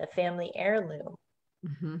said, a family heirloom.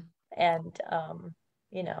 Mm-hmm. And,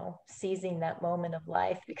 you know, seizing that moment of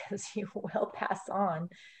life, because you will pass on.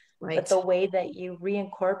 Right. But the way that you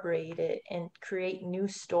reincorporate it and create new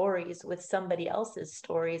stories with somebody else's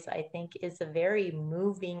stories, I think is a very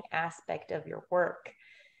moving aspect of your work.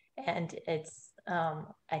 And it's,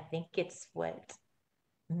 I think it's what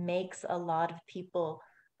makes a lot of people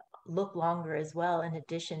look longer as well. In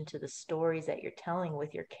addition to the stories that you're telling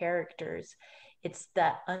with your characters, it's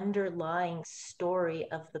that underlying story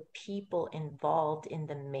of the people involved in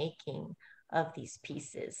the making of these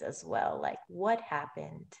pieces as well. Like, what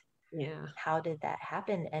happened? Yeah. How did that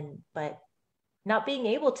happen? But not being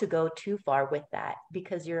able to go too far with that,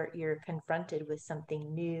 because you're confronted with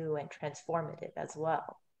something new and transformative as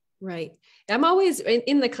well. Right. I'm always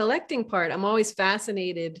in the collecting part. I'm always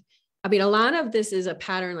fascinated. I mean, a lot of this is a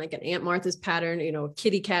pattern, like an Aunt Martha's pattern, you know,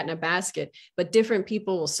 kitty cat in a basket, but different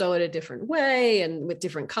people will sew it a different way and with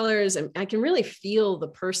different colors. And I can really feel the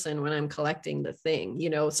person when I'm collecting the thing, you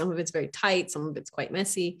know, some of it's very tight, some of it's quite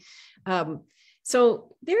messy.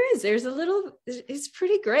 So there's a little, it's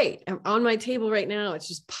pretty great. On my table right now, it's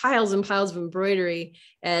just piles and piles of embroidery.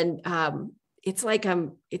 And it's like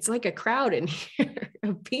a crowd in here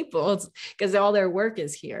of people, because all their work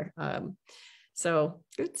is here. So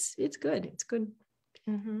it's good. It's good.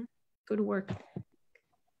 Mm-hmm. Good work.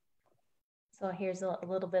 So here's a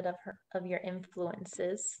little bit of your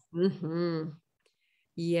influences. Mm-hmm.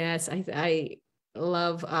 Yes, I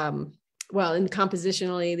love, well, and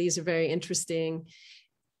compositionally, these are very interesting.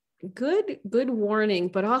 Good warning,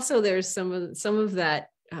 but also there's some of that,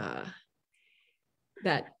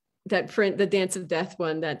 that print, the Dance of Death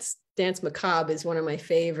one, that's Dance Macabre, is one of my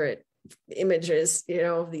favorite images,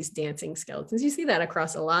 of these dancing skeletons. You see that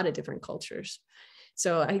across a lot of different cultures.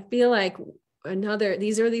 So I feel like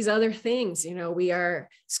these are these other things, we are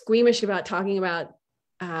squeamish about talking about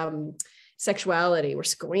sexuality. We're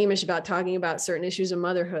squeamish about talking about certain issues of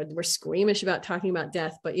motherhood. We're squeamish about talking about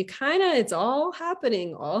death, but it's all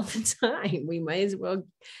happening all the time. We might as well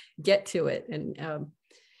get to it and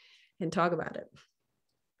talk about it.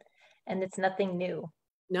 And it's nothing new.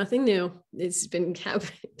 Nothing new. It's been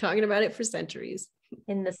talking about it for centuries.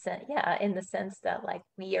 In the sense that like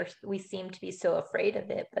we seem to be so afraid of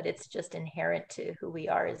it, but it's just inherent to who we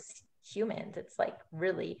are as humans. It's like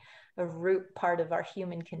really a root part of our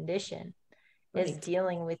human condition, right, is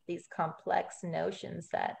dealing with these complex notions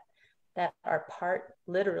that are part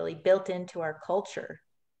literally built into our culture.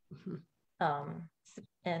 Mm-hmm.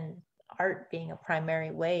 And art being a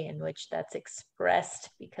primary way in which that's expressed,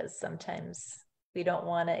 because sometimes we don't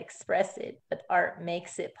want to express it, but art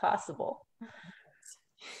makes it possible.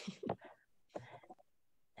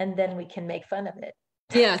 And then we can make fun of it.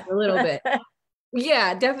 Yes, a little bit.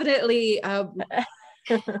 Yeah, definitely.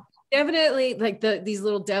 Definitely, like these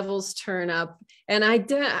little devils turn up, and I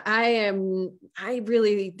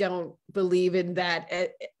really don't believe in that.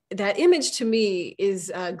 That image to me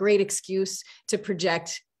is a great excuse to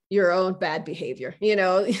project your own bad behavior.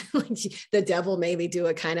 Like the devil made me do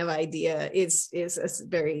a kind of idea is a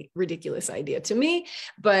very ridiculous idea to me,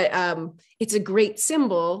 but it's a great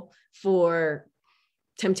symbol for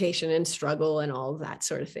temptation and struggle and all of that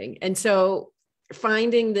sort of thing. And so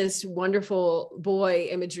finding this wonderful boy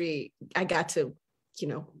imagery, I got to,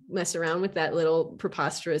 mess around with that little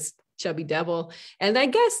preposterous chubby devil. And I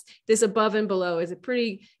guess this Above and Below is a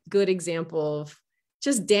pretty good example of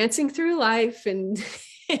just dancing through life and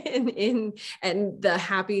and the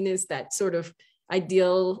happiness, that sort of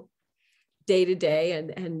ideal day to day,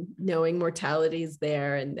 and knowing mortality is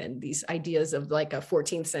there, and then these ideas of like a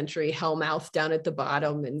 14th century hellmouth down at the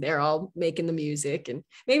bottom, and they're all making the music, and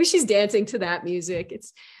maybe she's dancing to that music.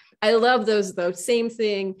 I love those same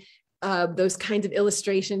thing, those kinds of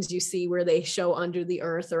illustrations you see where they show under the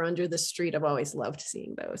earth or under the street. I've always loved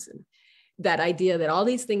seeing those, and that idea that all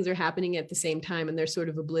these things are happening at the same time and they're sort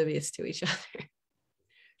of oblivious to each other.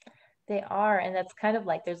 They are. And that's kind of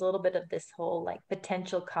like, there's a little bit of this whole like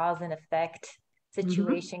potential cause and effect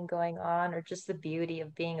situation mm-hmm. going on, or just the beauty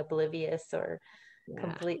of being oblivious or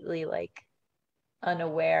completely like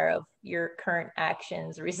unaware of your current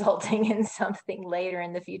actions resulting in something later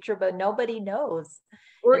in the future, but nobody knows.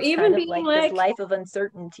 Or it's even kind being of like this life of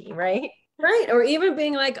uncertainty, right? Right. Or even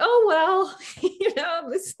being like, oh, well,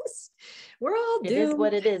 we're all doomed. It is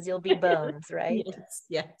what it is. You'll be bones, right?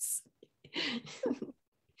 Yes.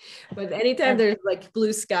 But anytime there's like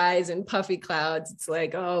blue skies and puffy clouds, it's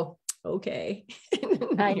like, oh, okay.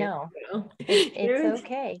 I know. It's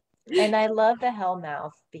okay. And I love the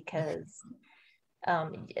hellmouth because,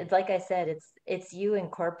 like I said, it's you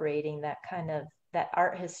incorporating that kind of that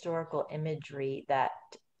art historical imagery that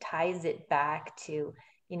ties it back to,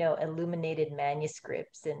 illuminated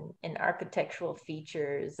manuscripts and architectural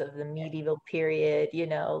features of the medieval period,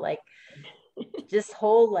 like this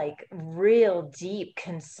whole like real deep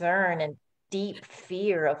concern and deep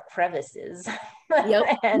fear of crevices.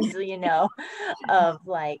 Yep. And of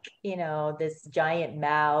like this giant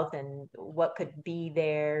mouth and what could be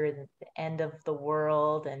there, and the end of the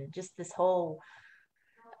world, and just this whole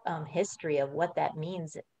history of what that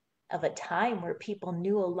means, of a time where people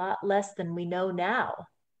knew a lot less than we know now,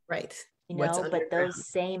 right? But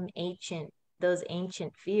those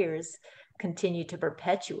ancient fears continue to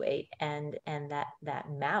perpetuate, and that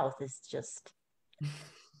mouth is just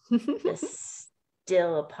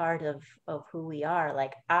still a part of who we are,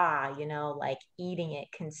 like like eating it,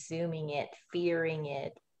 consuming it, fearing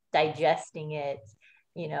it, digesting it.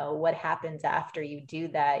 What happens after you do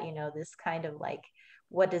that? This kind of like,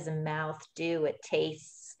 what does a mouth do? It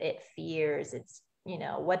tastes, it fears, it's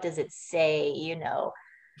what does it say?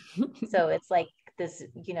 So it's like this,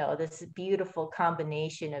 this beautiful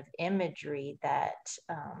combination of imagery that,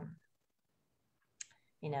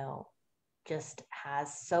 just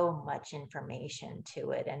has so much information to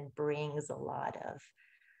it and brings a lot of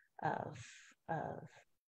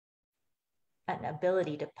an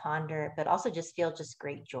ability to ponder, but also just feel just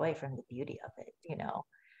great joy from the beauty of it, you know?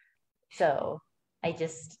 So I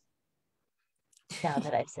just, now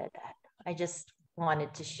that I've said that, I just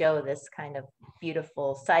wanted to show this kind of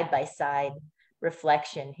beautiful side-by-side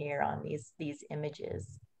reflection here on these images.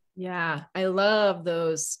 Yeah, I love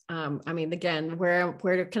those. I mean, again,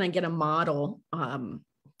 where can I get a model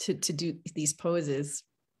to do these poses?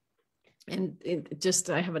 And it just,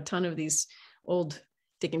 I have a ton of these old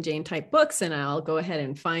Dick and Jane type books, and I'll go ahead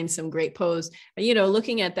and find some great pose. You know,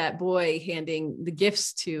 looking at that boy handing the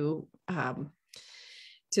gifts to the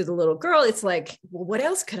little girl, it's like, well, what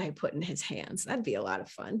else could I put in his hands? That'd be a lot of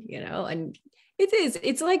fun, you know? And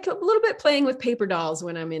it's like a little bit playing with paper dolls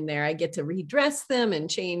when I'm in there. I get to redress them and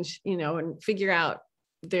change, you know, and figure out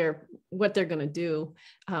what they're going to do.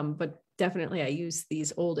 But definitely I use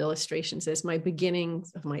these old illustrations as my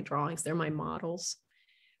beginnings of my drawings. They're my models.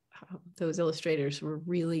 Those illustrators were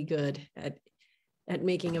really good at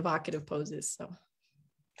making evocative poses. So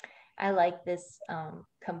I like this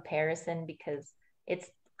comparison because it's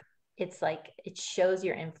like it shows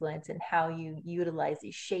your influence and how you utilize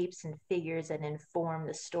these shapes and figures and inform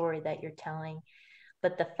the story that you're telling.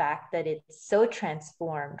 But the fact that it's so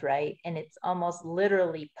transformed, right? And it's almost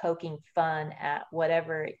literally poking fun at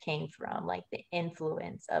whatever it came from, like the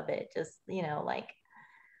influence of it. Just, you know, like,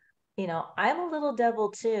 you know, I'm a little devil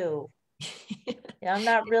too. I'm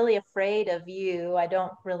not really afraid of you. I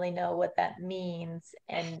don't really know what that means.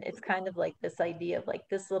 And it's kind of like this idea of like,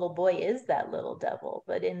 this little boy is that little devil,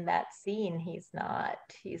 but in that scene, he's not.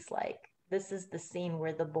 He's like, this is the scene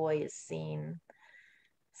where the boy is seen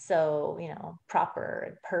so, you know, proper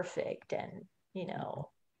and perfect and, you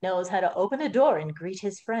know, knows how to open a door and greet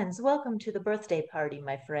his friends. Welcome to the birthday party,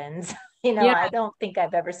 my friends. You know, yeah. I don't think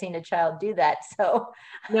I've ever seen a child do that. So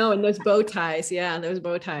no, and those bow ties. Yeah, those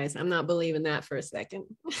bow ties. I'm not believing that for a second.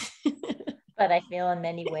 but I feel in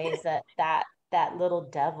many ways that little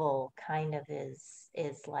devil kind of is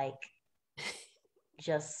like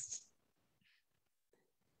just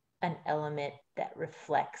an element that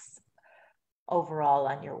reflects overall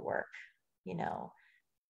on your work, you know,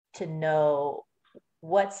 to know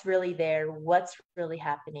what's really there, what's really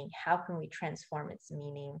happening, how can we transform its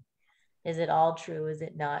meaning? Is it all true? Is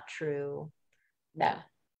it not true? That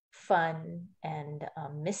fun and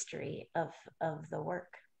mystery of the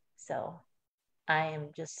work. So I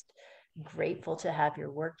am just grateful to have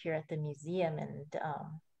your work here at the museum and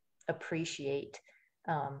appreciate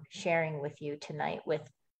sharing with you tonight with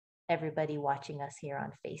everybody watching us here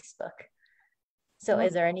on Facebook. So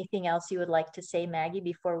is there anything else you would like to say, Maggie,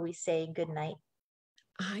 before we say goodnight?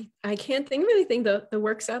 I can't really think the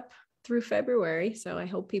work's up through February. So I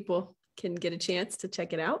hope people can get a chance to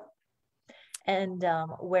check it out. And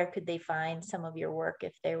where could they find some of your work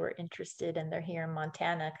if they were interested and they're here in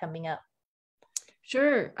Montana coming up?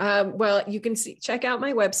 Sure. Well, you can check out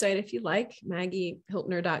my website if you like,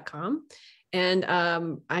 maggyhiltner.com. And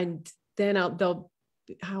I'll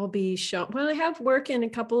be shown. Well, I have work in a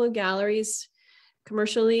couple of galleries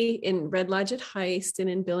commercially in Red Lodge at Heist and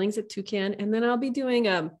in Billings at Toucan. And then I'll be doing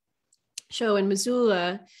a show in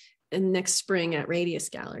Missoula next spring at Radius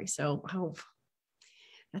Gallery. So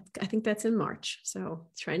I think that's in March. So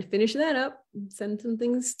trying to finish that up and send some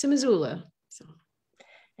things to Missoula. So.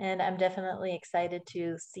 And I'm definitely excited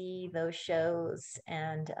to see those shows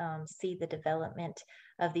and see the development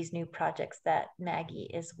of these new projects that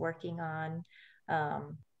Maggie is working on.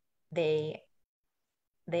 They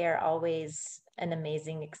are always an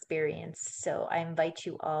amazing experience. So I invite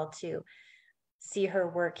you all to see her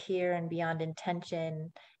work here and Beyond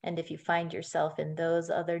Intention. And if you find yourself in those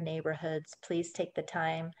other neighborhoods, please take the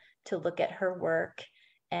time to look at her work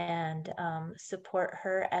and support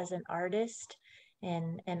her as an artist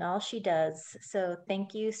and all she does. So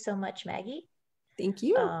thank you so much, Maggie. Thank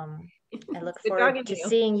you. I look forward to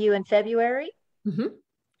seeing you in February. Mm-hmm.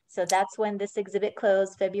 So that's when this exhibit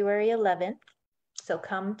closed, February 11th. So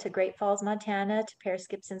come to Great Falls, Montana, to Paris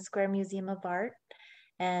Gibson Square Museum of Art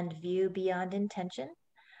and view Beyond Intention.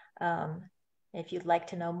 If you'd like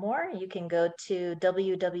to know more, you can go to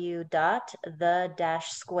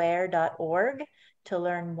www.the-square.org to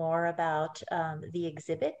learn more about the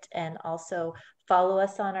exhibit, and also follow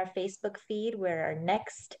us on our Facebook feed, where our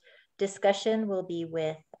next discussion will be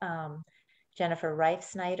with Jennifer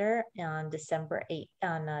Reifsneider on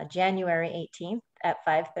January 18th at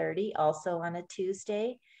 5:30, also on a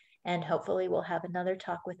Tuesday. And hopefully we'll have another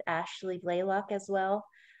talk with Ashley Blalock as well.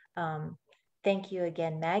 Thank you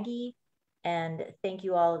again, Maggie. And thank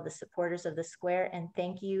you all of the supporters of the Square. And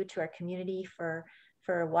thank you to our community for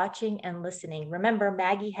watching and listening. Remember,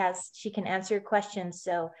 Maggie she can answer your questions.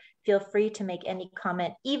 So feel free to make any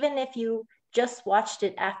comment, even if you just watched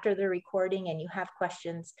it after the recording and you have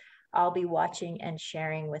questions, I'll be watching and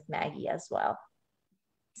sharing with Maggie as well.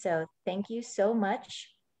 So thank you so much.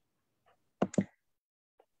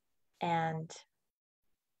 And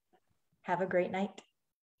have a great night.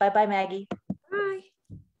 Bye-bye, Maggie.